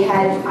was they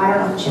had, I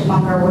don't know,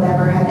 chipmunk or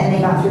whatever, and they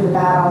got through the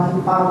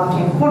bottom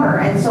left-hand corner.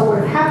 And so what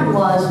had happened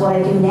was, what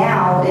I do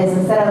now is,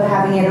 instead of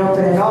having it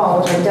open at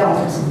all, which I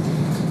don't,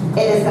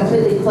 it is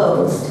completely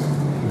closed.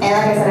 And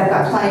like I said, I've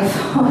got plenty of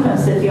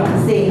photos if you want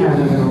to see.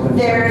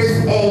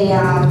 There's a,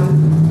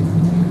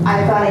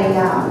 I've got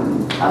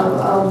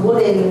a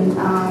wooden,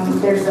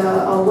 there's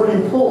a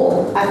wooden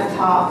pole at the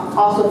top,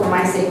 also for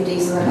my safety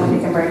so that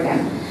nobody can break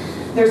in.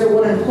 There's a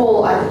wooden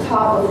pole at the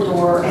top of the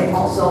door and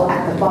also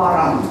at the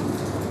bottom,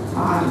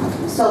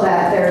 so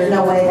that there's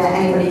no way that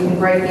anybody can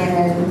break in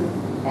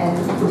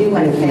and do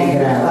anything,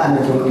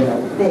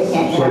 but they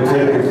can't So I get out.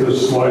 take it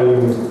this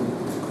sliding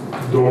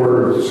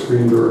door,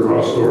 screen door,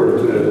 glass door,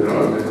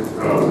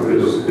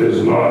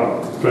 is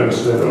not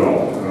fenced in at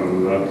all,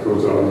 and that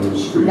goes out on the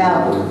street?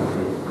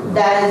 No.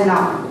 That is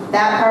not.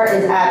 That part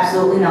is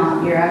absolutely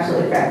not. You're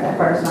absolutely correct. That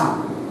part is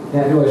not.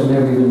 That door is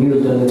never even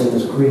used other than the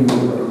screen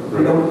door.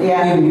 You don't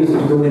even use it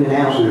to go in and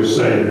out. So you're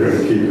saying you're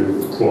going to keep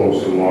it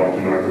closed and locked,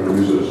 you're not going to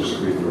use it as a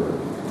screen door?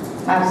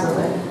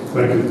 Absolutely.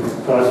 Thank you.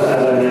 So as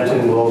I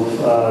mentioned, we'll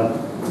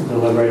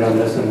deliberate on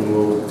this and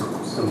we'll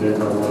submit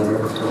a letter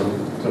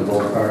to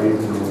both parties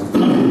and we'll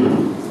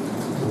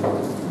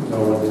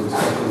know what the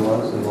discussion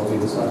was and what we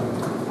decided.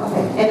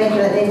 Okay. And make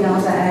sure that Dave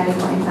knows that at any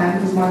point in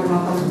time, he's more than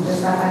welcome to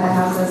stop by the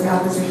house as the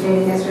officer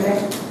stated yesterday.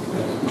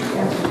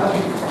 Yeah.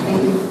 Okay. Thank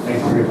you.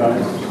 Thanks for your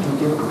time.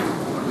 Thank you.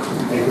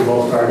 Thank you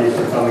both parties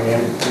for coming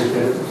in.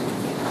 Appreciate it.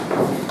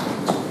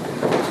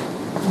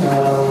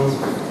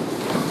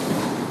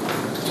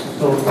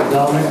 So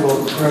Dominic,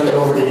 we'll turn it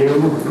over to you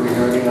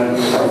regarding item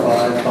number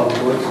 5,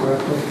 Public Works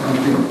Director.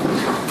 Thank you.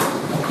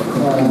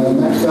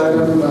 Next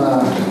item,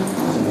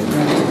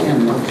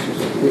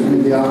 give me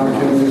the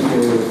opportunity to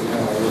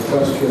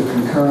request your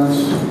concurrence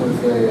with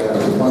the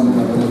appointment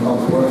of a new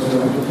Public Works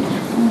Director.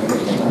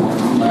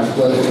 My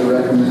pleasure to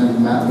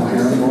recommend Matt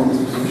Moharan.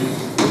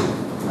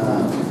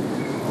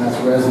 Matt's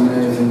resume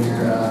is in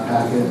your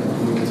packet, I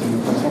believe it's in the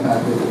press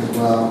packet as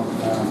well.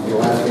 For the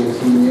last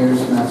 18 years,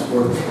 Matt's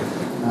worked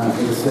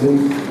for the city.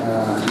 He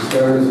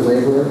started as a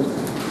laborer,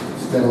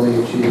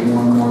 steadily achieved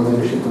more and more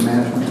leadership and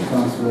management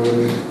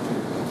responsibilities.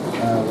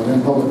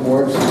 Within Public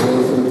Works, he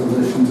rose to the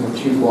positions of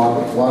Chief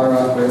Water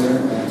Operator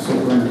and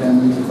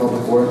Superintendent of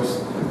Public Works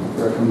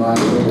for a combined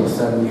total of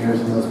 7 years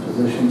in those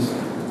positions.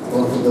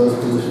 Both of those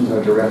positions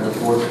are direct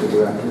reports to the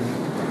Director.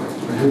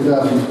 In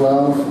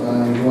 2012,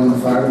 he joined the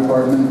Fire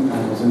Department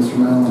and was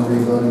instrumental in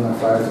rebuilding our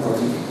Fire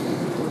Department.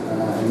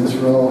 In this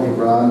role, he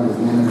broadened his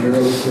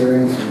managerial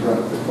experience and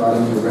brought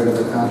him into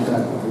regular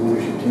contact with the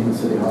leadership team at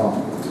City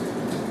Hall.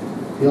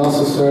 He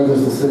also served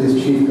as the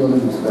city's chief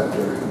building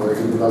inspector, where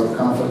he developed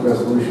conflict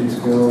resolution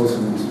skills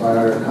and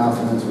inspired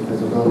confidence with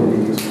his ability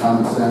to use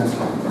common sense to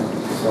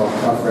solve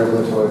tough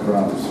regulatory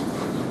problems.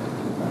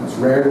 It's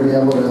rare to be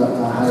able to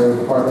hire a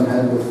department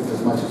head with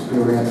as much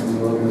experience in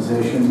the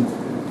organization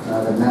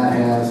that Matt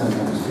has, and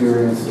the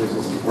experience is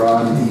as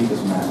broad and deep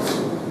as Matt's.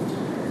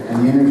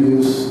 In the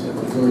interviews, it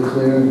was really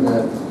clear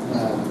that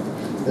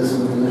this is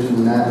a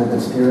position Matt had been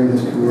steering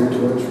his career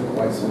towards for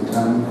quite some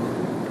time.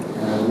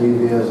 And I believe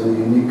he has a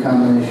unique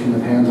combination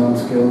of hands-on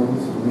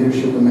skills,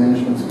 leadership and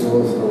management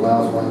skills that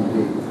allows one to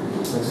be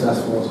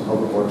successful as a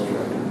public works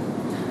director.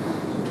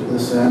 To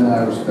this end,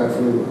 I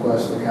respectfully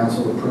request the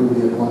council approve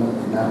the appointment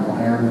of Matt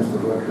Mulhern as the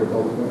director of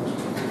public works.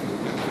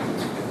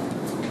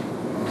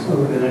 So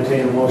we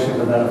entertain a motion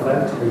to that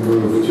effect. We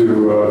move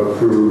to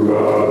approve,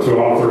 to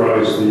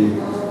authorize we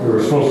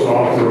were supposed to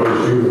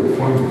authorize you to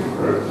appoint,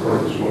 for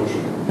this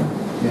motion.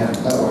 Yeah,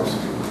 that works. I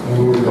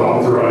move to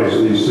authorize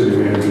the city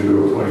manager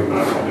to appoint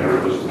Matt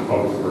Mulhern as the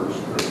public works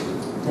director.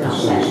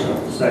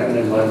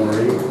 Seconded by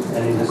Marie.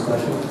 Any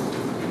discussion?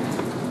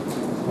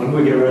 When do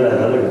we get rid of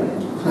that other guy?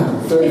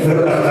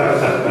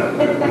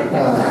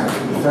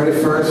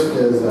 31st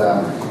is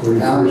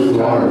Alan's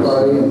retirement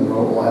party, and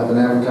we'll have an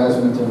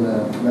advertisement in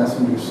the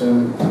messenger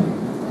soon.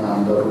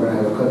 But we're going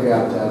to have a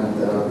cookout down at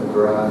the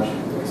garage.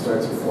 It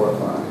starts at 4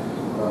 o'clock.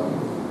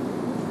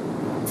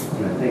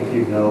 And I think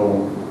you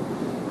know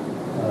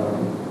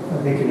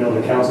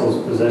the council's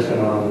position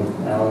on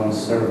Alan's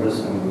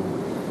service, and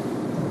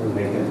we'll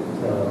make it,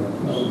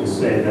 we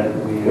say that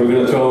We're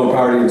going to throw a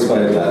party in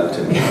spite of that,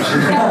 too.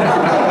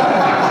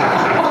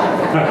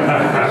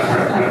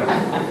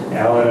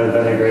 Alan has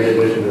been a great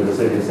addition to the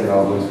city of St.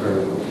 Albans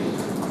for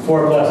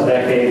 4+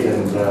 decades,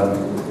 and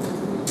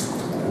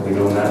we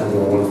know Matt will do a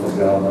wonderful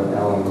job, but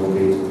Alan will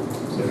be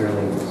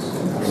severely missed.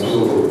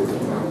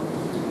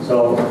 So,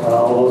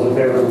 all those in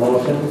favor of the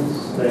motion,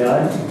 say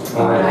aye.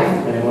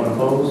 Aye. Anyone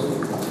opposed?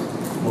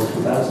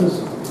 Motion passes.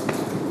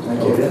 Thank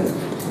you. Okay.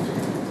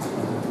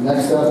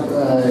 Next up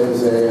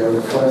is a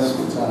request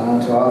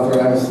to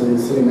authorize the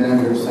city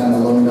manager to sign the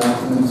loan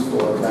documents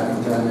for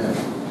McIntyre Inn.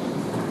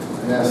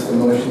 I'd ask the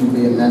motion to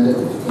be amended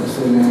for the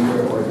city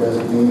manager or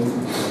designee.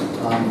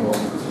 Will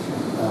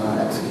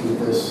execute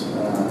this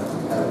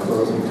at a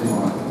closing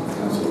tomorrow.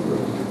 Council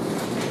approved.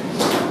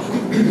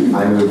 I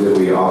move that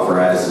we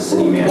authorize the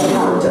city manager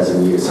or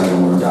designee to sign the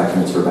loan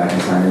documents for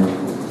McIntyre Inn.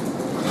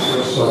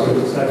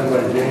 Second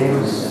by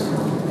James.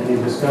 Any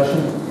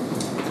discussion?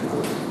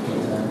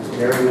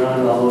 Hearing none,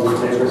 all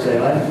those in favor say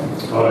aye.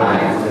 Aye.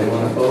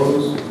 Anyone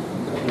opposed?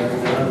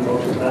 Hearing none,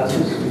 motion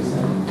passes.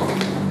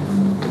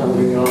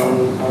 Moving on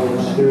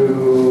to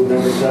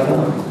number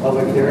 7,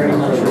 public hearing for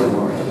the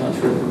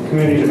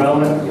Community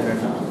Development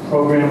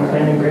Program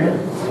Planning Grant.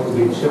 That will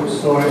be Chip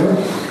Sawyer.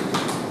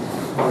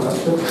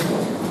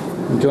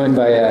 I'm joined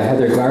by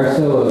Heather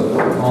Garso of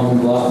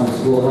Almond Blossom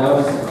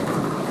Schoolhouse.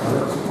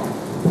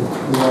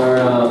 We are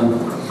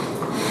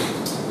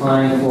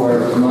applying for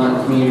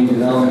Vermont Community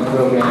Development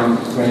Program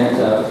grant,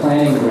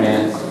 planning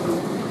grants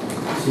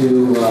to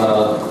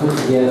put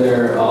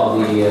together all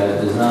the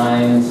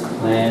designs,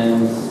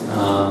 plans,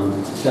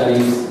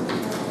 studies,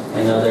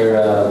 and other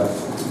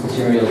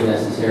materials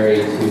necessary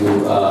to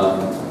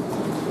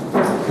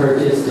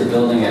purchase the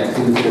building at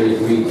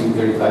 233,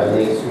 235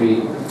 Lake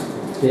Street,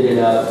 fit it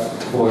up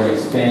for an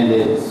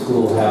expanded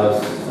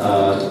schoolhouse,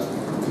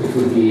 which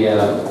would be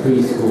a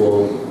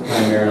preschool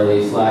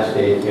primarily /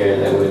 daycare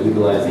that would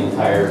utilize the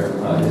entire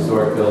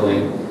historic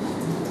building.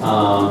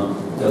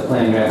 The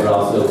planning grant would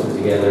also put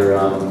together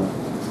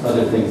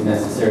other things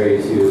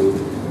necessary to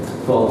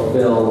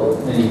fulfill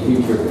any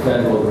future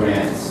federal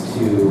grants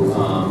to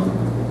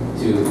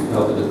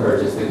help with the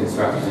purchase, the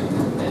construction,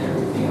 and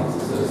everything else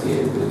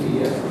associated with the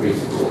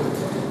preschool.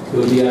 It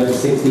would be up to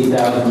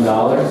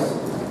 $60,000.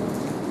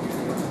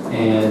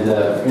 And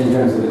in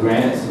terms of the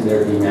grants,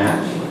 there'd be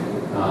match.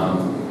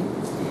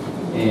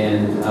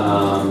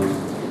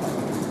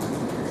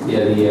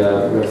 Yeah,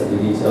 the rest of the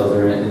details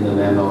are in the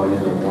memo and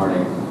in the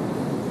warning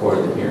for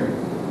the hearing.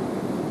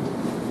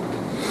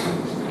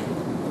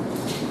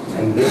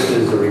 And this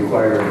is a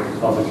required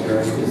public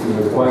hearing? This is a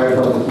required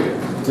public hearing,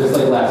 just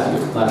like last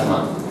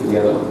month, with the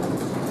other one.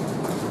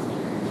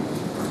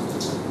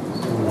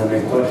 Anyone have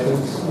any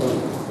questions of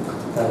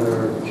Heather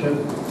or Chip?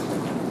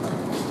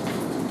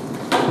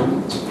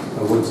 I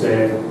would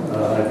say, I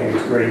think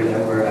it's great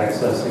that we're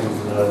accessing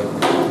the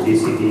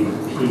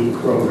DCDP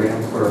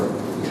program for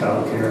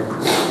child care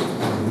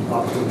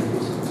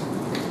opportunities.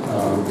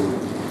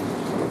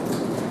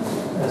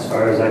 As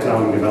far as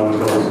economic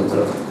development goes,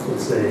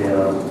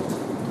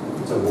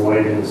 it's a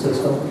void in the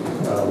system,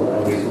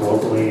 at least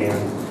locally, and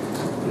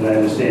I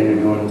understand you're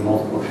doing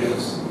multiple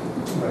shifts,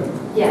 right?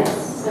 Yes,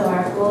 so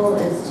our goal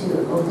is to be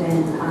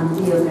open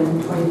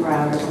 24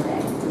 hours a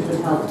day, which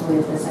would help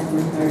with the second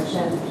and third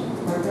shift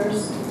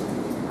workers.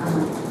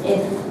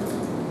 If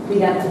we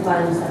got the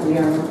funds that we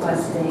are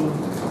requesting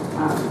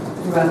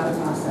throughout the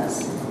process,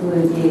 we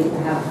would be able to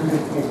have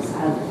 100 kids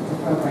out of the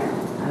program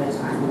at a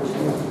time, which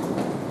would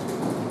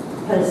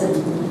put a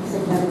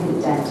significant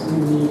dent in the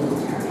need in the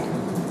area.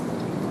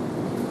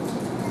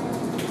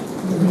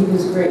 The need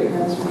is great,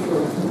 that's for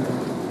sure.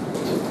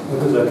 What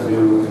does that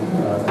do?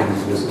 And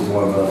this is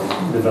more of a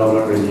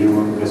development review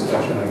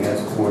discussion, I guess,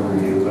 board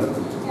review, but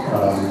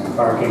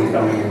parking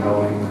coming and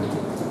going.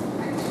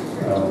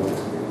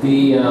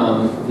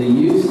 The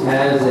use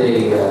has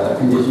a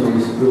conditional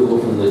use approval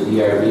from the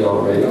DRB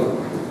already.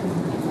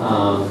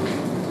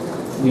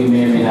 We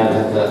may or may not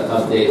have to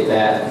update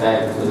that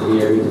back for the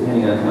DRB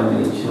depending on how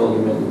many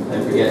children, I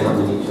forget how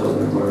many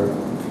children were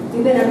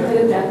We've been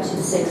approved up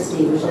to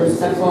 60, which is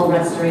the full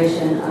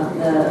restoration of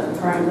the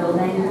current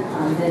building.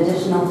 The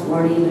additional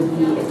 40 would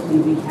be if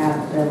we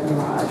rehab the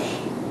garage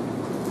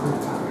on the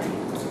property.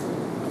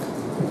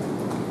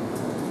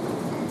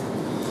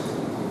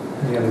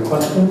 Any other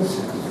questions?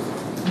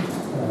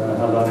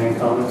 How about any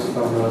comments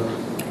from the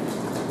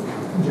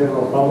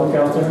general public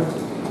out there?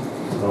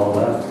 With all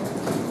that?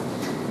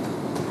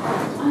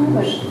 I have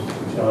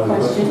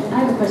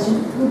a question.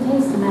 Who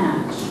pays the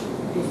match?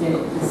 Is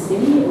it the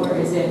city or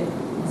is it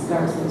Ms.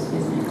 Garza's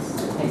business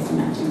that pays the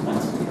matching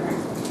funds for the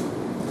grant?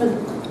 For the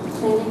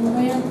planning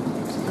grant,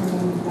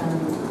 coming from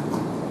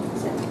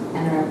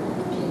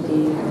NRPD,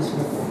 I was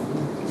with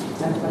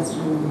that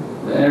question.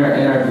 The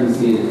NRPC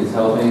is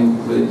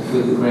helping with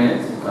the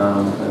grant.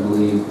 I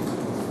believe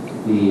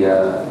the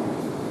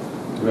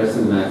rest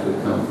of the match would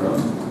come from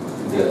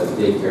the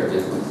daycare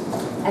business.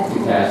 The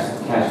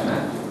cash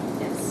match.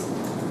 Yes.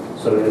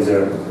 So is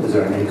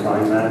there an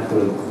in-kind match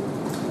with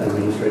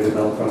administrative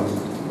help from?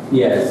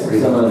 Yes,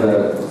 some of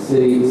the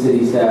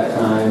city staff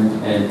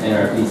time and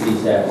NRPC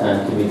staff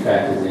time can be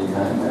tracked as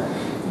in-kind match.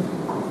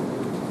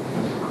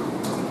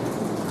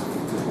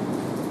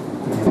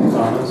 Any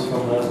comments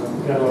from the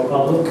general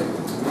public?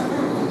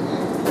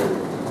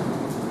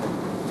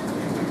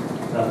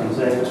 Nothing to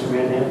say, Mr.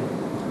 Manhan?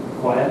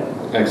 Quiet?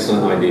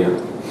 Excellent idea.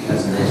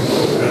 That's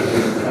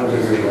nice. I would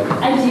agree with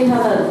that. I do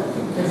have a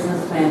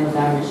business plan with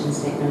our mission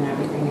statement and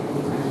everything, if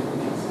anyone is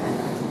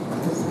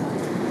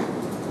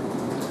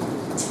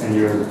interested. And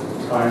your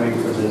timing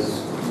for this,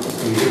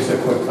 can you give us a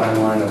quick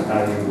timeline of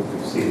how you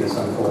see this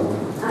unfolding?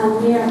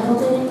 We are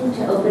hoping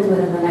to open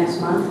within the next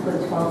month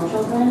with 12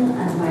 children,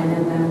 and by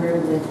November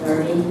with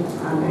 30.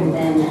 And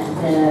then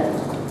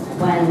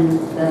when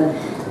the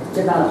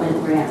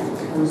development grant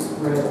comes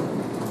through,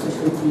 which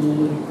would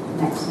be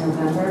next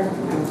November, is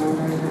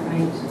that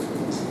right?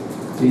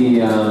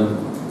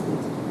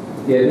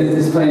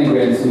 This planning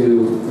grant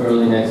due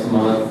early next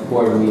month.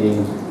 Board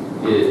meeting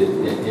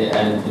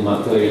and the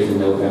Montpelier is in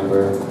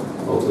November.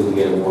 Hopefully we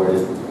get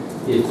awarded.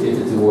 If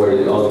it's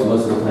awarded,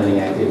 most of the planning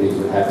activities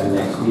would happen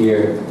next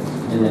year.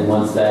 And then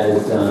once that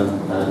is done,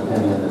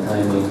 depending on the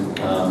timing,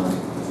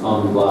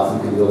 Almond Blossom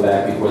could go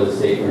back before the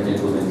state for an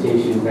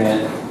implementation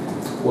grant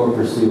or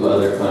pursue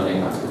other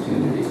funding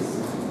opportunities.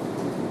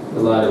 A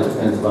lot of it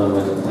depends upon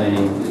when the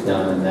planning is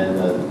done and then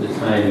the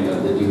timing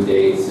of the due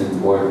dates and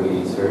board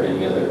meetings or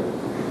any other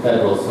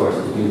federal source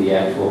to do the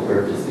actual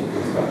purchasing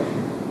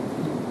construction.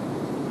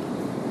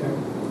 Okay.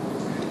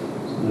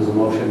 So there's a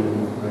motion,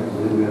 right? I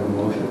believe we have a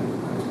motion.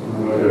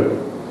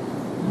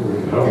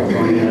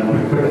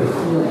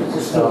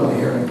 Just stop the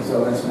hearing, so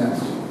that's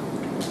next.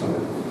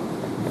 Okay.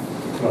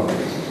 Well,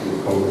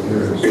 Public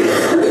hearings. we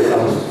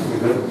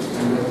good?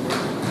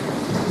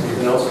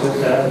 Anything else to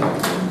add?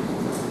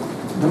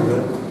 No.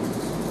 Good.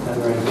 Have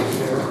anything to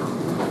share?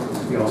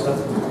 You all set?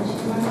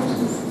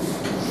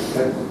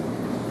 Okay.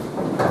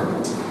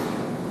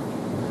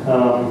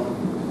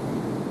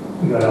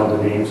 You got all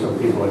the names of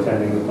people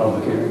attending the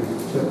public hearing?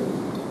 Sure.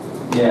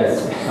 Yes,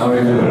 I'll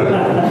remember.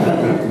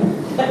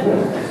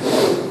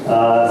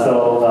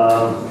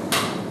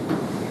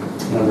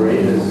 Number 8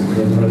 is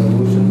the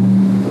resolution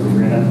for the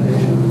grant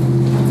application.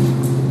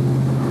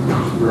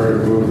 Mr. Mayor,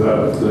 I move that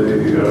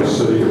the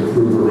city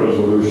approve a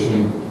resolution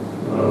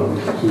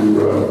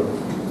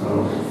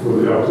for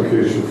the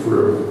application for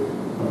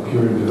a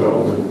community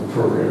development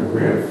program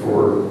grant for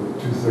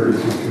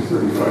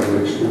 232-235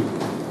 Lake Street.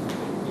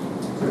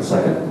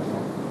 Second.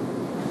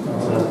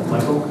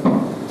 Michael?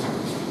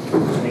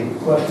 Any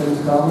questions,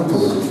 comments?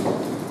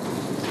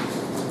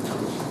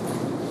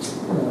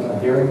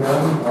 Hearing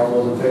none, all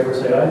those in favor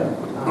say aye.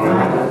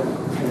 Aye.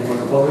 Anyone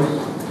opposed?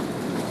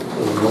 So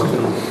the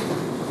motion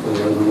for the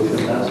resolution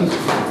passes.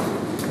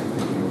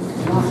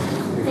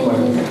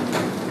 Thank you.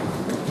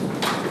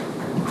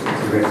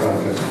 It's a great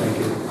project, thank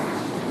you.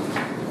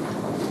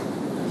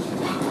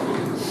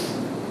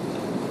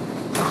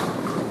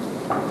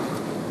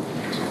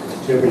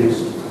 Jim, are you?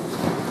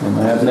 Am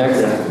I up next?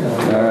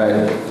 All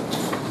right.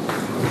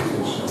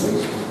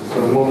 So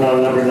moving on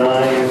to number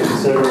 9,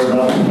 consider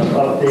adoption of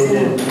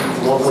updated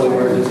local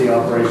emergency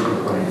operation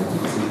plan.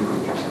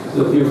 So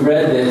if you've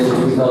read this,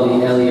 which we call the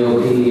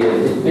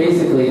LEOP,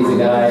 basically it's a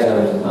guide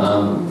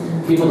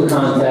of people to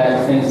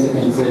contact, things to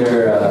consider,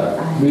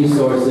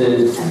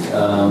 resources,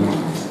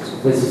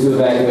 places to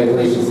evacuate,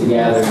 places to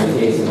gather in the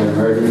case of an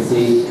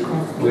emergency.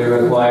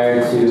 We're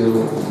required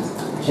to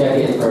check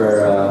it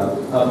for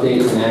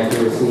updates and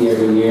accuracy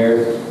every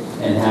year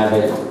and have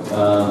it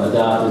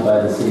adopted by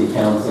the city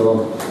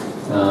council.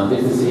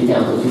 If the city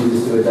council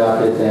chooses to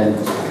adopt it, then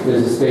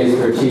there's a space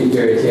for Chief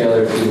Gary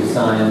Taylor to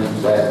sign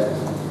that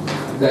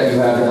you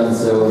have done,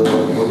 so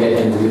we'll get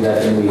him to do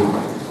that, and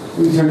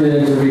we turned it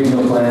into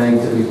regional planning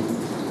to be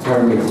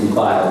permitted to be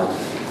filed.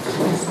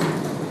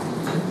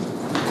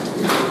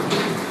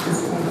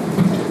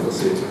 We'll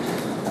see.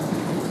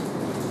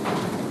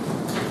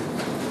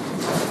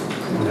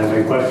 Anyone have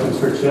any questions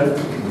for Chip?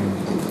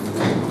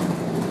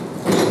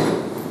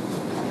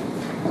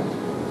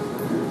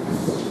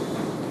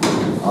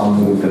 I'll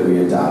move that we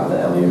adopt the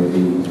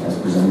LEOP as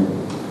presented.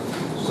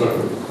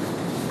 Second.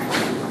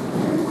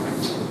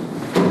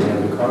 Any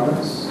other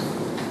comments?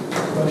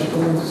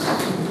 Questions?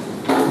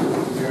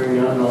 Hearing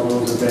none, all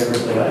those in favor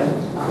say aye.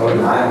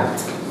 Aye.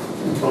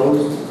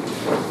 Opposed?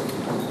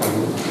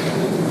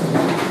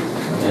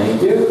 Thank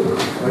you.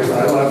 I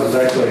was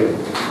actually,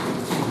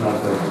 not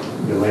to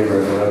belabor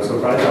it, but I was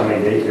surprised how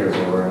many daycares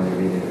there were in the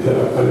meeting. Yeah, I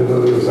didn't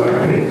know there was that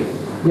many.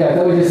 Yeah, I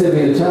thought we just said we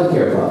had a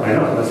childcare problem. I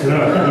know, that's, I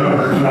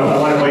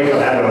want to wait till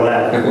after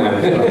that.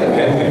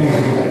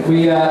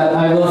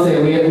 I will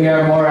say, we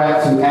are more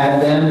apt to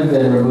add them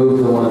than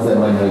remove the ones that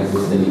might not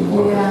exist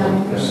anymore.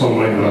 Yeah. Some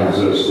might not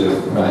exist, yeah.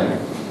 Right.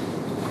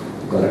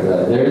 But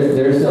there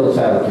is still a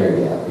childcare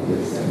gap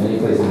because many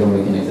places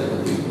only can accept a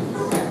few kids.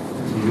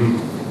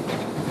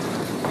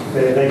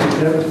 Okay, thank you,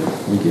 Tim.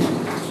 Thank you.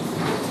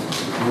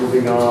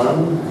 Moving on.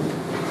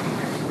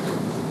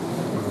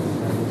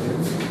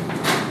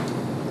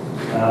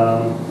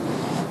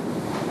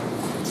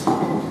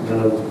 The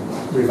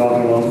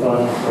revolving loan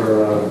fund for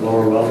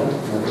Lower Weldon,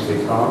 that would be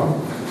Tom.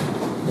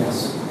 Yes.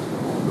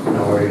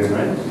 How are you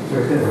tonight?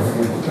 Very good.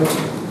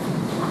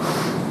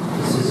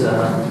 This is a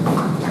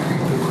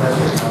request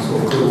for council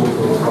approval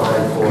to apply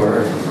for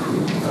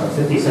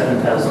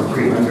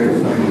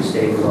 $57,300 from the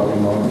state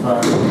revolving loan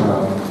fund.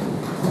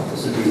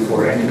 This would be for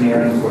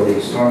engineering for the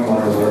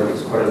stormwater work.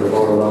 It's part of the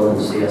Lower Weldon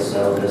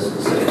CSL. This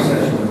specific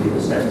section would be the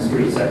 2nd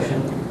Street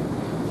section.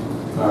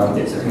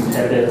 It's a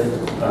competitive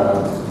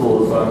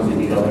pool of funds we'd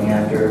be going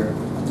after.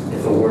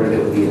 If awarded, it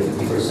would be a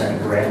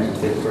 50% grant,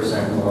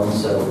 50% loan.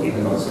 So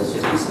even though it says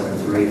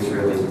 57.3, it's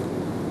really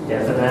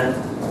half of that.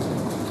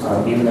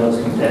 Even though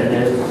it's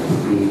competitive,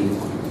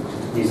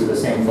 these are the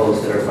same folks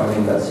that are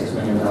funding about $6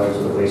 million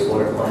of the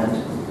wastewater plant.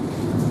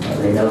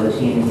 They know the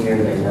team here.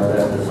 They know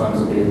that the funds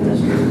will be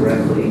administered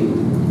correctly.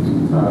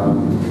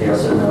 They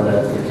also know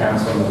that the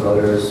council and the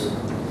voters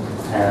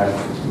have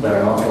done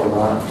an awful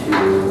lot to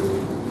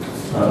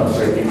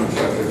upgrade the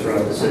infrastructure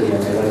throughout the city,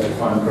 and they like to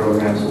fund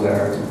programs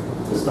where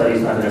the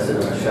study's not going to sit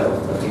on a shelf,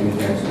 but the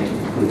engineering's going to be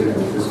completed and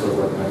the physical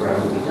work on the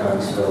ground will be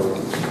done. So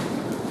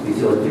we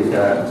feel like we've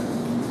got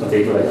a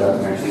big leg up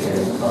and actually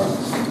getting the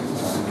funds.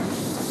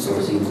 So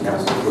we're seeking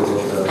council approval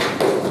to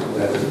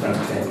whatever the fund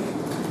change.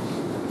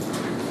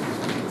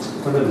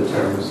 What are the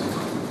terms?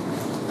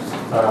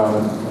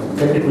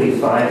 Typically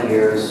 5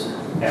 years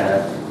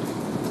at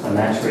a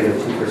match rate of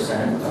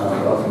 2%,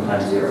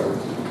 oftentimes 0.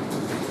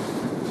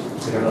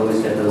 We don't always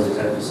get those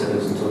exact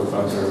specifics until the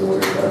funds are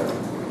awarded, but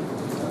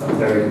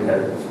very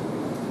competitive.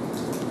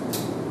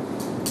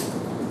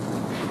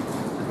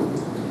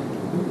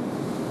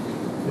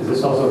 Is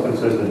this also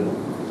considered,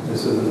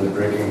 this isn't a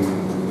drinking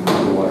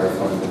water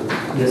fund?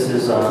 This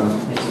is, it's a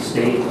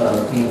state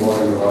clean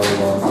water revolving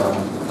loan fund,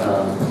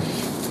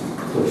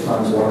 which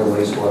funds water,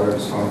 wastewater,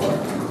 and stormwater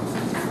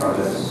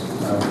projects.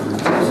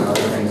 Perhaps some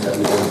other things that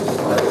we don't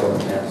apply for in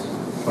the past.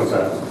 What's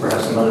that?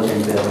 Perhaps some other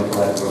things we haven't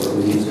applied for, but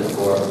we used it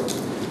for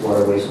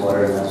water,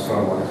 wastewater, and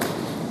stormwater.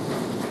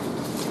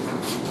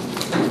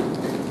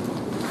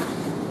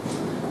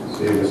 So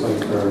you're just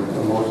looking for a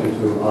motion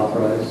to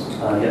authorize?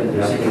 Yeah, the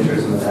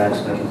signatures in the back, so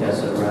I can pass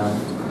it around.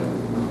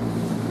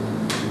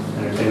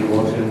 Entertain a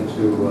motion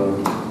to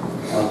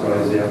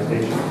authorize the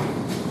application?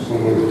 So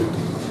moved.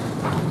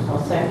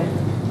 I'll second.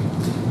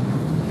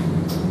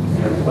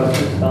 Any other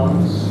questions,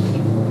 comments?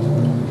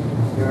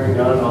 Hearing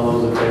none, all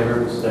those in favor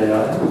say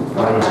aye.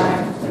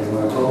 Aye.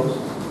 Anyone opposed?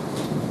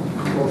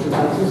 Motion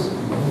passes.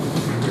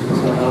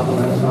 So now for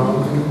that, Tom.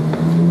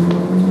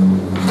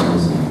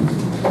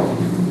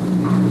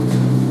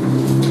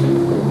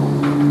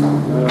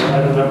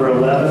 Item number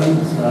 11,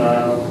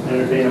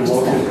 entertain a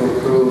motion to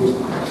approve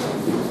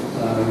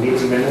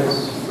meeting minutes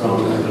from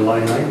July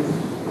 9th.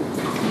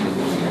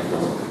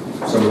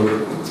 So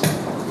moved.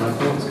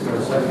 Michael, is there a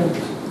second?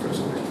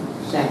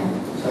 Second.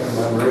 Second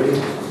by Marie.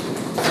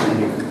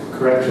 Any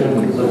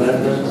corrections,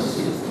 amendments?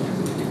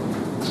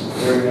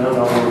 Hearing none,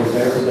 all those in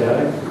favor say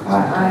aye.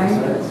 Aye.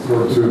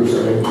 Or two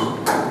abstains.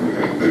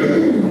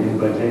 Made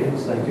by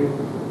James, thank you.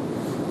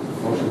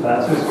 Motion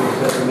passes. We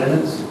accept the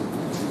minutes.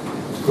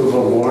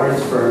 Approval of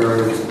warrants for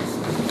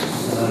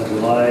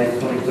July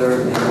 23rd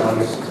and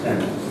August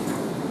 10th.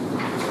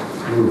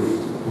 Move.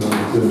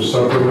 Them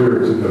separately or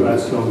together?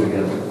 Let's go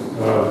together.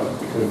 I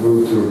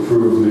move to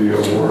approve the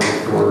warrant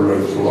for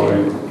July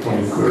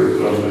 23rd,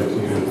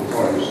 2019 and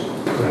August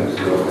 10th,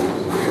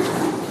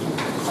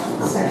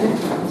 2019. Second.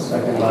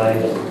 Second by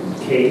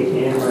Kate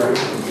and Marie.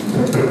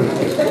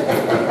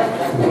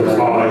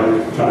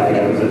 Aye,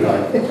 that was a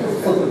tie.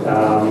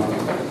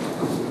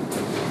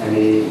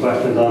 Any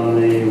questions on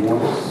the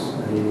warrants?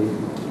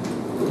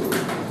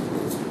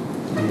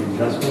 Any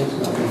adjustments?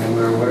 Nothing that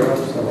we're aware of?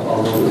 So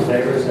all those in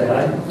favor say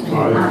aye.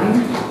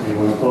 Aye.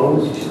 Anyone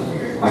opposed?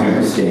 I'm going to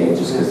abstain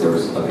just because there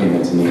was a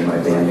payment to me and my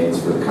bandmates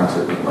for the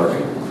concert and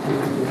parking.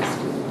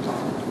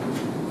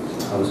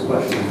 I was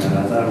questioning that. I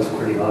thought it was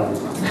pretty odd.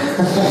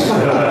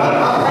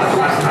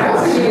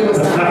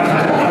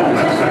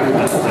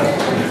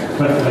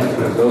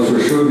 Those were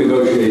shrewd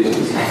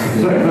negotiations.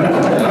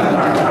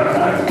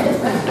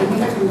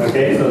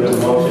 Okay, so there's a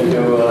motion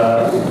to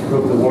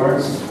approve the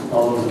warrants.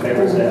 All those in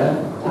favor say aye.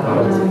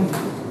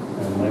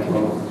 And Mike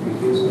will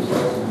recuse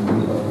himself.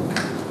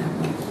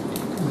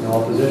 No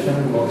opposition,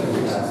 motion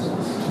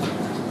passes.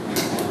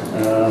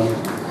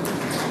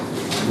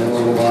 Then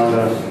we'll move on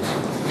to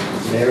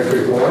mayor's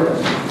report.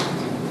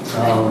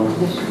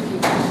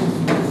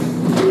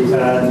 We've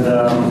had,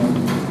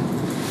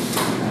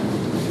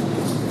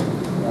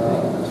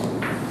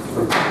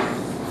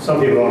 some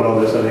people don't know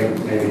this, I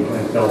think maybe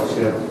in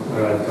fellowship,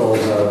 where I told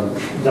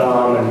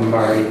Dom and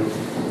Marty,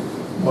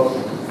 well,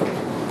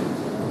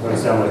 I'm going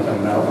to sound like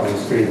I'm out on the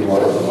street a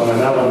lot, but when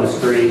I'm out on the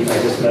street,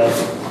 I just met,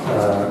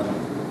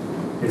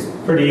 it's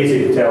pretty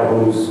easy to tell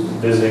who's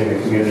visiting the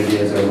community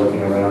as they're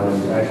looking around.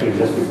 And actually,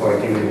 just before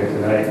I came in here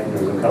tonight,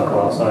 there was a couple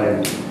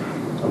outside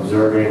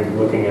observing,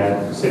 looking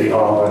at City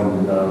Hall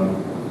and,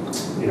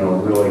 you know,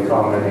 really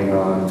commenting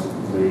on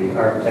the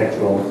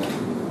architectural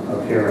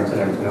appearance and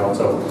everything else.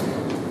 So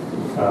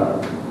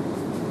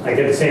I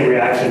get the same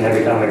reaction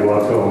every time I go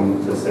up to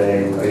them to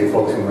say, are you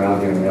folks from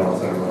around here? And they all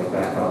sort of like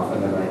back off.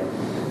 And then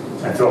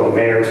I throw the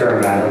mayor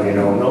term at them, you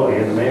know, no,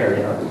 you're the mayor,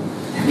 you know.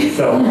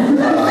 So,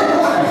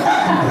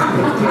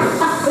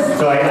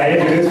 so I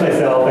introduced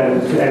myself,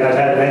 and I've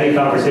had many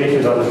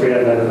conversations on the street.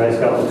 I met a nice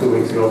couple 2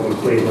 weeks ago from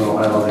Cleveland,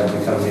 Ohio. They've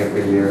been coming here for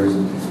years.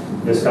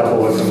 This couple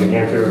was from New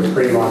Hampshire,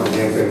 Vermont, New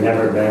Hampshire,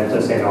 never been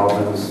to St.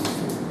 Albans.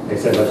 They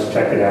said, let's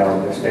check it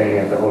out. They're staying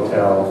at the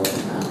hotel.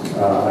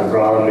 I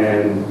brought them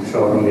in,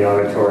 showed them the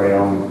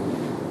auditorium,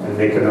 and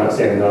they could not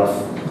say enough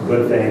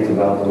good things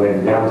about the way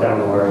the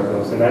downtown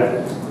works. And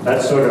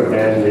that's sort of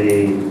been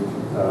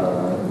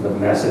the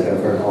message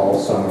I've heard all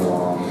summer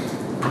long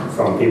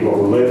from people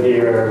who live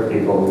here,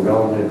 people who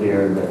don't live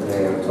here, that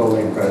they are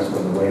totally impressed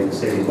with the way the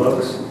city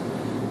looks.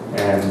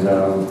 And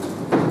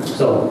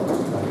so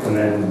I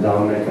commend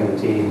Dominic and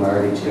the team,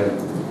 Marty, Chip,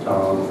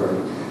 Tom, for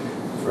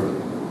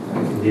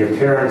the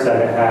appearance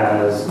that it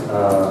has.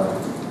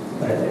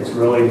 It's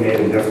really made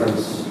a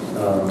difference.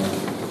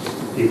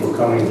 People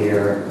coming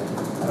here.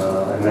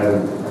 I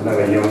met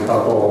a young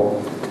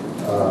couple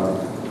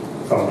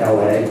from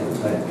LA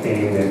that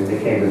came, and they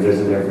came to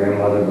visit their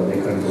grandmother, but they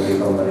couldn't believe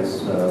how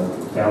nice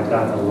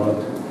downtown it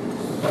looked.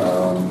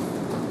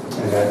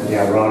 And that the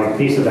ironic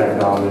piece of that,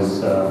 Dom,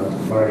 is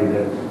Marty,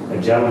 the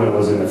gentleman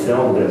was in the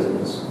film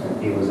business,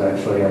 and he was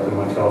actually up in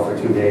Montreal for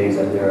 2 days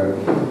at their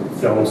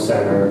film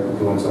center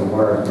doing some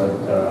work, but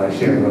I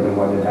shared with him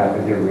what had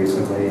happened here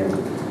recently, and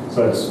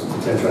so it's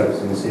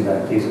interesting to see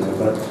that piece of it.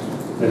 But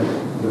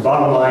the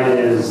bottom line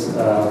is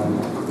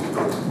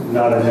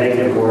not a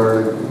negative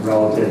word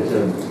relative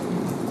to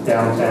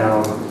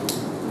downtown,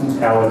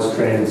 how it's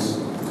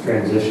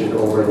transitioned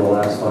over the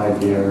last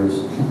 5 years,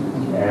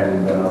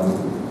 and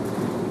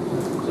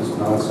just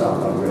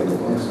nonstop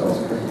upgradable. So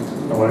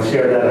I want to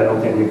share that. I don't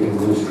think we can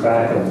lose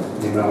track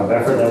of the amount of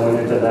effort that went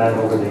into that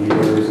over the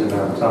years, the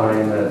amount of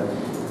time that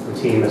the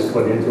team has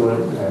put into it,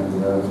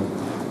 and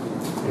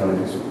you know,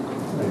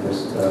 I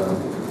just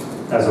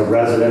as a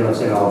resident of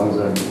St. Albans,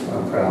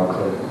 I'm proud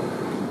to.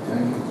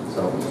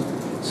 So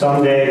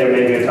someday there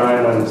may be a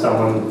time when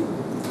someone,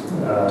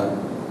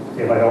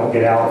 if I don't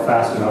get out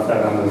fast enough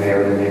that I'm the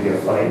mayor, there may be a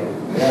fight.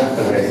 Yeah.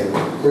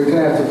 We're going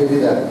to have to give you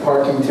that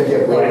parking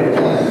ticket later.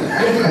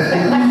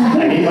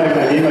 I need my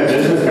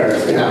business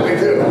cards. Yeah, we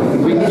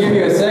do. We can give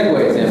you a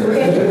segue,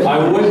 Tim. I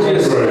would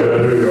just,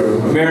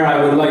 Mayor,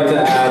 I would like to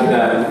add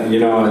that, you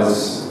know,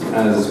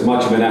 as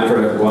much of an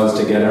effort it was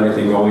to get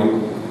everything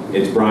going,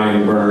 it's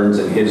Brian Burns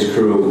and his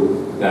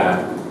crew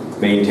that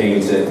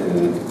maintains it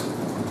and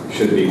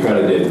should be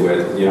credited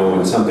with, you know,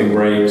 when something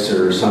breaks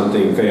or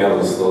something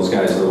fails, those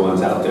guys are the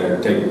ones out there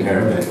taking care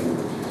of it,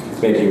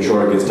 making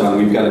sure it gets done.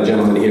 We've got a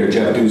gentleman here,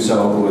 Jeff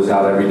Dusso, who is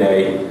out every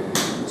day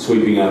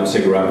sweeping up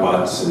cigarette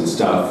butts and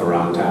stuff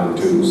around town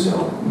too,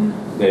 so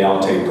they all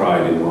take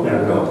pride in what we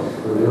built.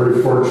 We're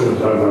very fortunate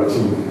to have that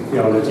team. You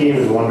know, the team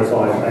is wonderful.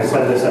 I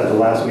said this at the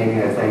last meeting.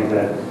 I think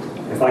that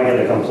if I get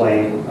a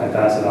complaint, I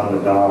pass it on to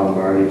Don,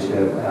 Marty,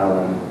 Chip,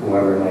 Alan,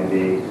 whoever it might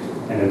be,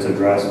 and it's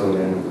addressed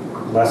within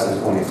less than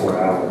 24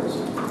 hours.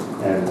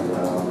 And,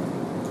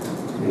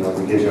 you know,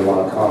 it gives you a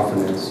lot of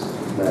confidence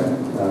that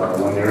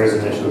when there is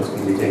an issue, it's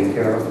going to be taken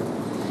care of.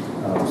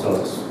 So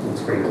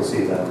it's great to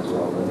see that as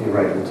well. But you're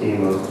right, the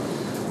team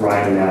of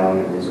Ryan and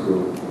Alan and his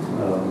group,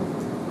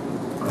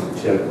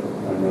 and Chip,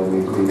 I know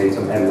we made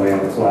some headway on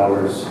the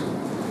flowers,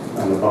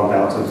 on the bump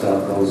outs and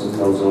stuff. Those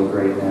look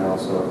great now.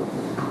 So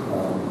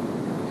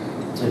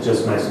it's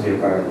just nice to be a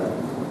part of that.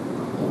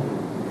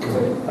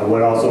 I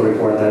would also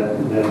report that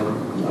the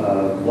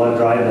blood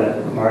drive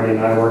that Marty and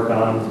I worked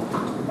on,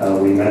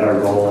 we met our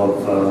goal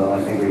of,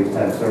 I think we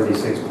had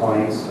 36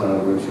 pints.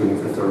 We're shooting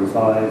for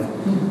 35.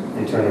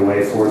 They turned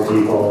away 4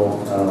 people.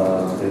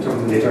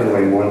 They turned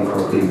away more than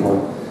 4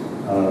 people.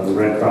 The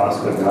Red Cross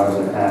could not have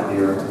been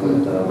happier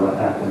with what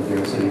happened here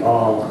at City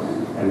Hall.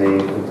 And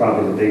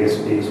probably the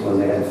biggest piece was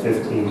they had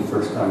 15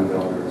 first-time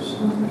donors,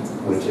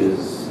 which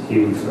is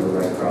huge for the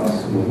Red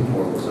Cross moving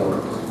forward. So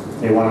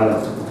they want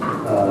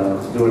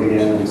to do it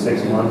again in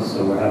 6 months,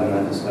 so we're having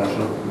that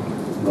discussion.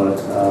 But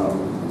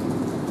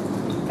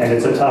and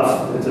it's a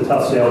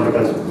tough sale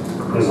because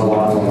there's a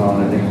lot going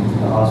on. I think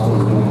the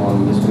hospital's doing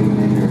one this week,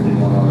 maybe, or did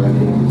one already.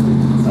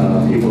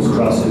 People's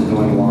Trust is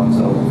doing one,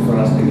 so for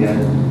us to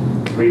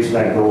reach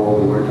that goal,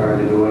 we worked hard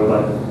to do it,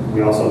 but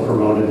we also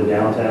promoted the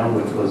downtown,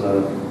 which was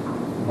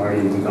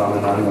Marty, you can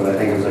comment on it, but I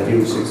think it was a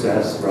huge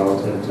success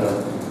relative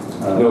to.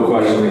 No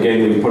question.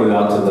 Again, we put it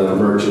out to the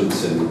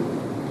merchants, and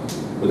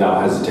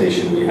without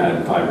hesitation, we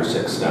had 5 or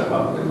 6 step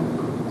up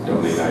and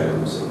donate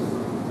items.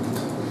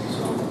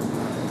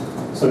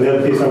 So the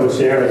other piece I would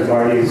share is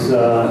Marty's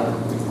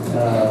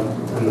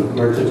and the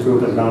merchants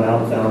group has gone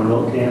out and found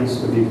milk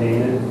cans to be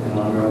painted in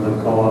honor of the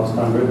co-op's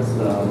 100th.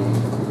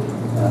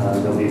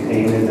 They'll be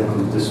painted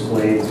and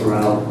displayed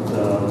throughout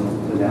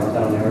the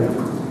downtown area.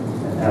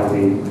 And how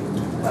we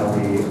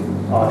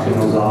auction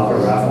those off or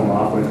raffle them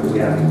off, which we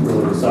haven't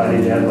really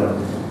decided yet, but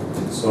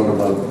it's sort of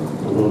a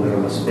little bit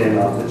of a spin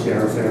off the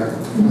chair fair.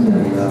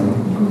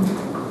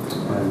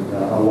 And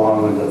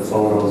along with the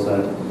photos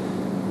that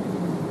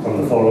from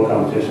the photo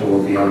competition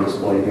will be on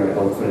display here, I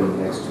hope, for the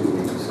next 2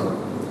 weeks. So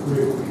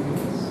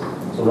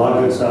a lot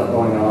of good stuff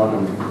going on.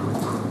 And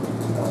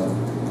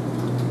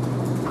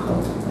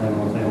I don't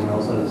know if anyone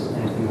else has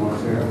anything you want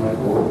to share,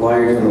 Michael. While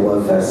you're doing the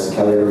Love Fest,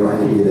 Kelly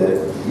reminded me that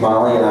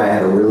Molly and I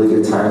had a really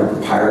good time at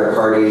the pirate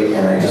party,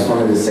 and I just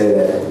wanted to say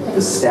that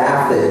the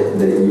staff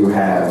that you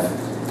have,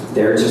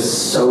 they're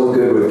just so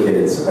good with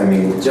kids. I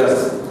mean,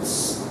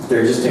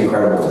 they're just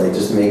incredible. They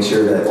just make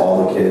sure that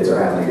all the kids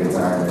are having a good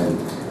time and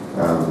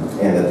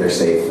that they're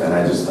safe. And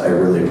I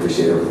really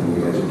appreciate everything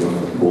you guys are doing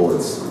with the pool.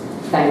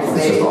 Thanks.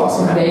 It's just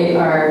awesome. They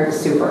are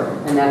super,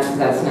 and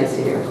that's nice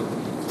to hear.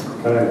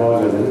 But I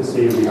apologize, I didn't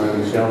see you behind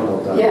Michelle the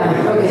whole time.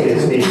 Yeah, okay.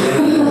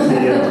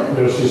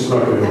 No, she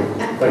snuck it in.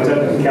 But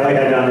Kelly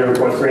had down here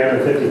report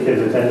 350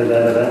 kids attended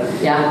that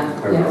event.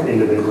 Yeah. Or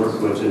individuals,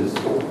 which is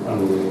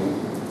unbelievable.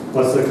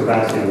 What's the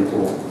capacity of the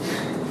pool?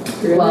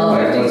 Well,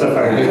 what's the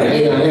fire?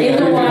 in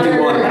the water,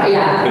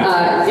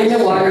 in the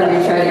water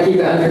we try to keep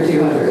it under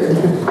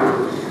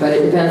 200, but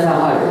it depends how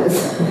hot it is.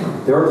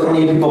 There were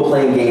plenty of people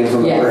playing games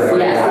on the river.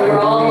 Yes, we were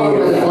all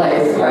over the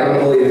place. I don't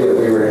believe that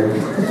we were in.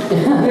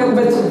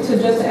 But to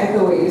just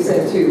echo what you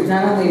said too,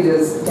 not only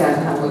does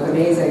downtown look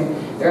amazing,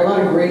 there are a lot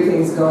of great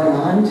things going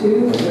on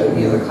too.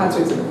 The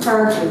concerts in the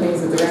park, the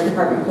things that the rec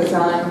department puts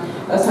on.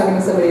 I was talking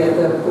to somebody at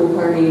the pool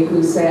party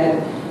who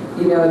said,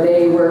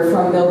 they were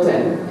from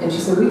Milton, and she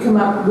said, we come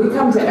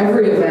to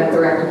every event the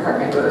rec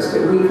department goes to.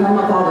 We come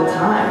up all the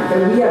time, but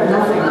we have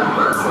nothing like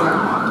this.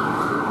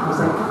 I was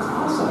like, that's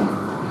awesome.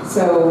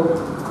 So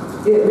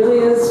it really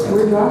is,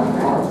 we're drawing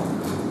proud.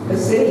 The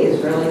city has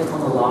really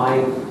come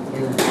alive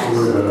in the past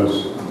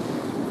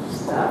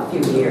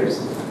few years,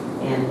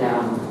 and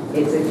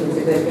it's a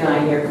good feeling. I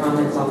hear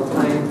comments all the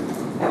time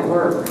at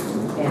work,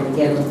 and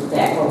again, to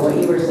echo what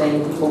you were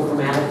saying, people from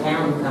out of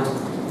town come,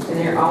 and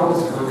they're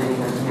always commenting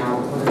on how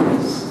one of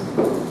these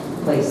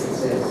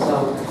places is.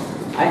 So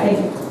I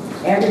think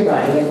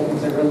everybody,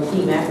 it's a real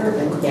team effort,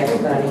 and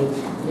everybody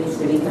needs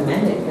to be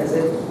commended because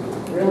it's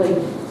really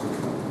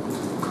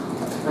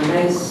a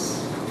nice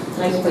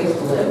place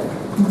to live.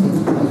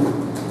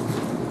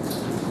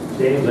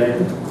 James,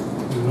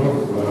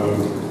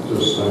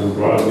 I'm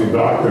glad to be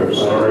back. I'm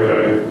sorry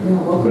I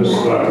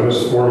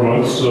missed 4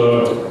 months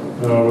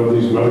with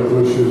these medical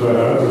issues I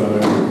had,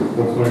 and I'm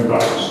hopefully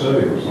back to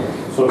steady.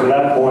 So to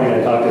that point,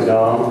 I talked to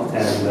Dom,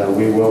 and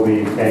we will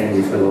be paying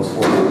you for those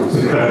 4 months.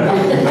 Appreciate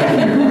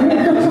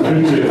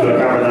that.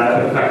 Cover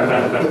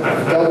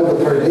that. Double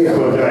the per diem.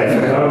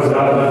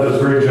 That is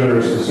very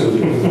generous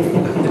decision.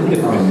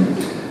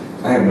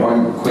 I have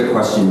one quick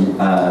question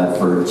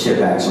for Chip,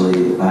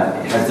 actually.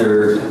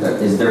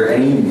 Is there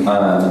any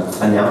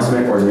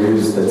announcement or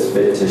news that's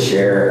fit to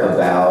share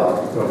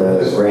about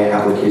the grant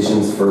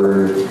applications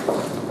for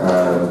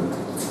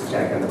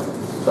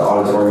the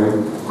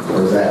auditorium?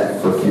 Or is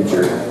that for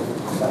future?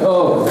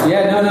 Oh,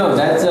 yeah, no,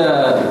 that's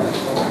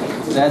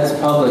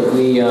public.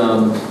 We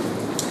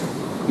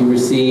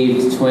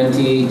received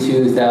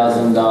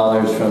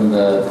 $22,000 from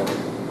the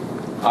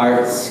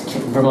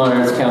Vermont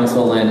Arts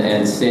Council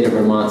and State of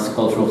Vermont's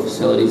Cultural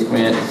Facilities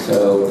Grant.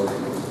 So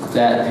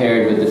that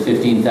paired with the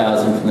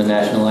 $15,000 from the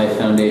National Life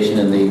Foundation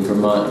and the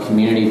Vermont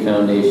Community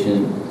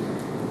Foundation,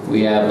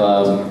 we have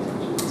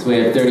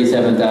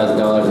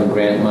 $37,000 in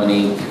grant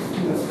money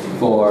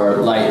for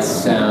lights,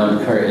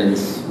 sound,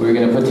 curtains. We're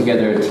going to put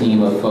together a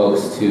team of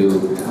folks to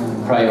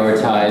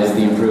prioritize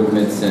the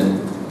improvements and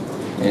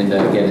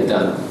get it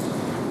done.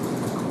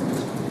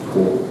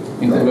 Cool.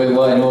 And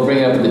we'll bring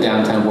it up to the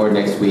downtown board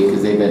next week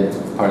because they've been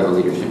part of the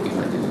leadership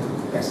behind it.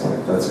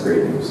 Excellent. That's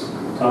great news.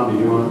 Tom, do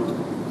you want?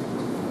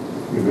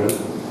 You're good.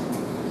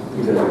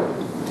 You're good.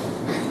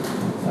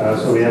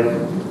 So we have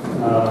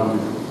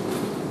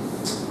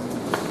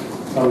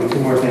probably 2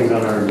 more things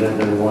on our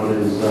agenda. One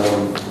is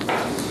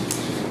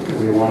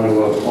we want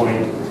to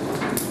appoint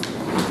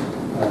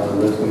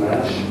Liz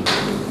Gamache,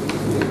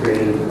 the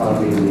Creative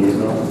Economy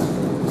Liaison.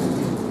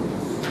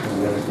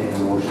 We entertain a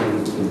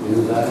motion to do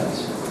that.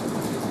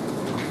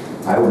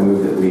 I would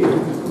move that we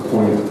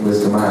appoint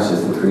Liz Gamache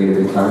as the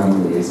Creative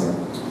Economy Liaison.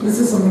 This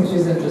is something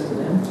she's interested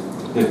in.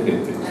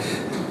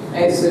 I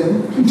assume.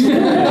 I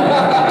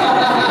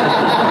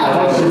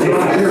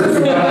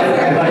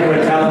thought you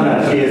were telling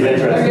that she is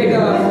interested. Okay, go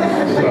on.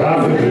 What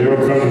happens if you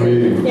don't come to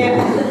meetings? Yeah.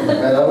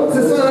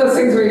 This is one of those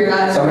things where you're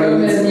not in the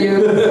room and you.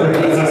 Somebody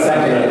needs a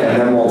second,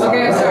 and then we'll talk.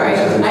 Okay, I'm about sorry. it.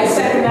 I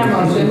second that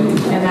motion,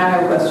 and now I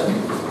have a question.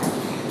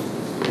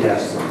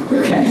 Yes.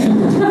 Okay.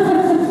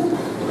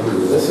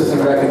 This is in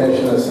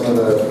recognition of some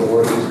of the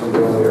work he's been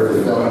doing with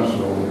the film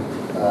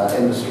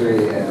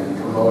industry and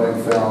promoting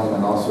film,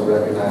 and also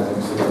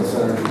recognizing some of the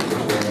synergy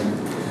between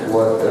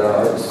what the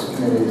arts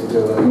community is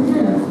doing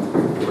and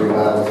the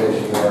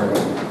revitalization work.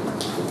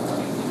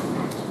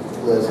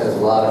 Liz has a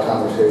lot of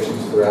conversations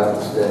throughout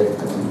the state,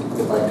 and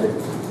would like to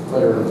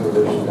put her in a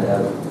position to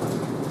have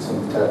some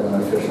type of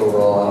an official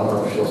role. I don't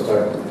know if she'll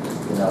start,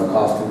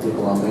 accosting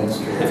people on Main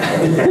Street.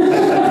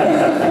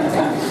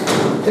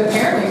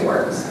 Apparently it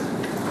works.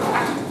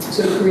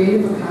 So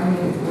creative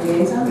economy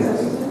liaison, is that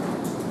what you said?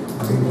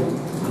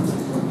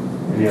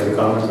 Any other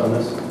comments on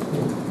this?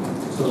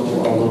 So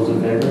all those in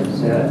favor,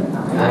 say aye.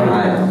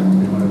 Aye.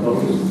 Anyone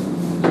opposed?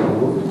 So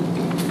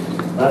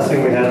moved. Last thing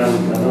we had on,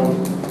 I know,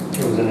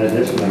 it was an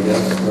addition, I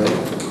guess, right?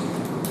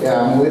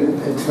 Yeah,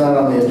 it's not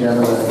on the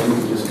agenda, but I think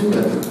you just do it,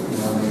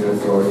 in your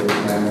authority,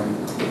 manner.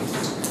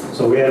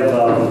 So we have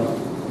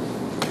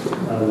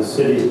the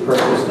city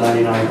purchased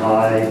 99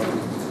 High,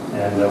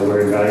 and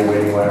we're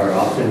evaluating what our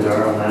options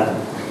are on that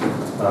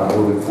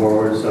moving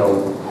forward.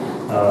 So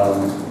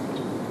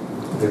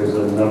there's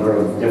a number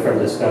of different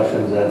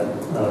discussions that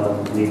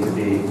need to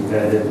be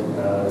vetted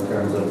in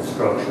terms of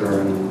structure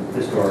and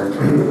historic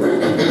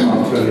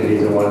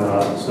opportunities and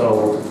whatnot.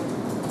 So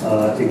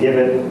to give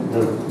it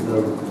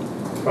the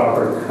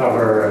proper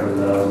cover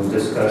and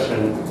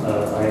discussion,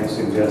 I am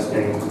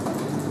suggesting,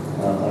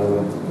 I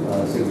would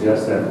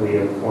suggest that we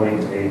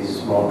appoint a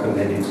small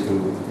committee to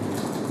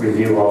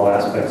review all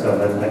aspects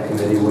of it. And that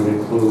committee would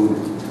include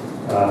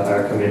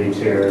our committee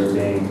chairs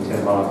being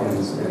Tim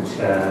Hawkins and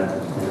Chad,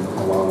 and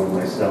along with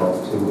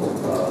myself, to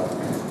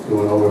do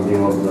an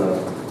overview of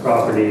the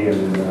property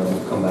and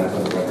come back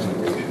with a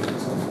recommendation or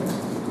something.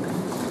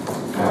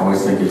 I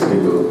always think it's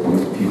good to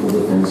appoint people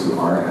to things who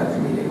aren't at the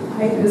meeting.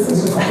 This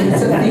is a theme.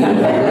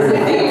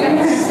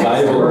 I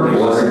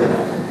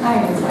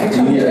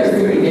come to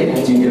every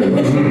meeting. Do you need a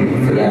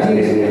motion for that?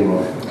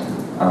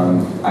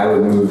 I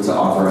would move to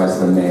authorize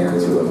the mayor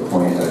to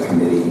appoint a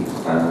committee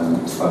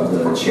of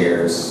the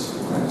chairs,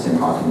 Tim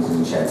Hawkins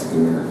and Chad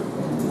Spooner,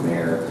 and the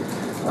mayor,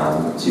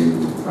 to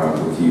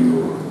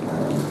review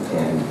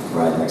and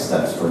provide next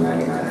steps for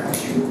 99 High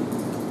Street.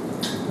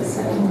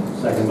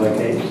 Second by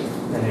Kate.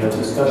 Any other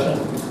discussion?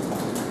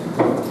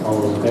 All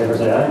those in favor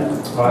say aye.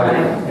 Aye.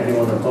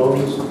 Anyone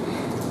opposed?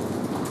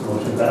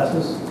 Motion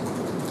passes.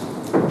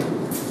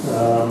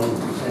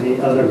 Any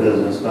other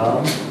business,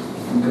 Tom?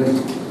 I'm good.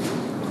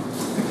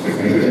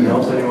 Anything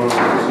else anyone want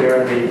to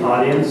share in the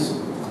audience?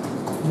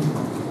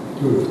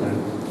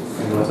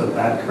 I know it's a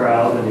packed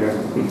crowd and you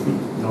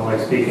don't like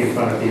speaking in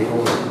front of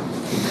people.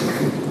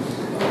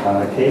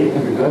 Kate,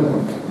 you're good?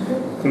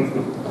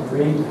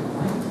 Green?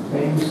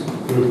 James?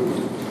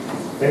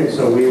 Okay,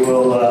 so we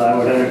will, I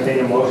would entertain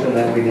a motion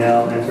that we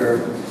now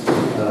enter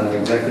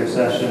executive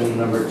session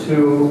number 2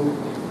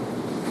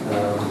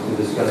 to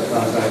discuss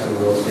contracts and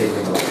real estate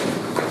development.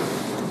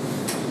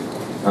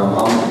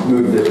 I'll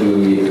move that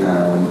we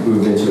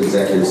move into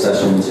executive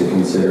session to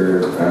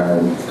consider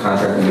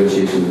contract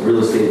negotiations, real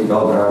estate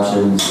development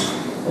options,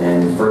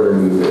 and further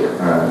move that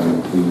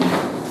we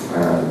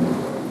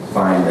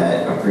find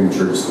that a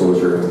premature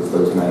disclosure of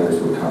those matters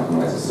would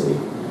compromise the city.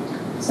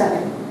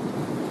 Second.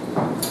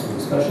 Any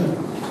discussion?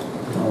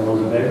 All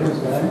those in favor,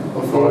 say aye.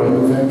 Before we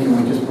move in, can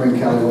we just bring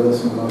Kelly with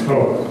us in the motion?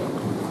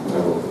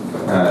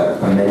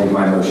 Amend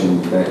my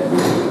motion that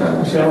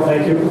Michelle,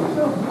 thank you.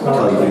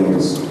 Kelly King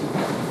is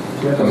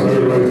coming to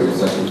executive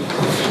session.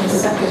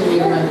 Second, the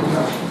amended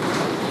motion.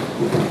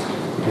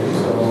 Okay,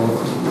 so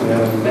we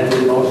have an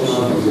amended motion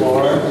on the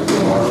floor.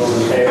 All those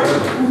in favor?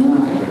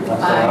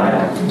 Say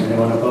aye.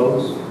 Anyone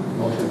opposed?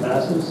 Motion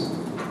passes.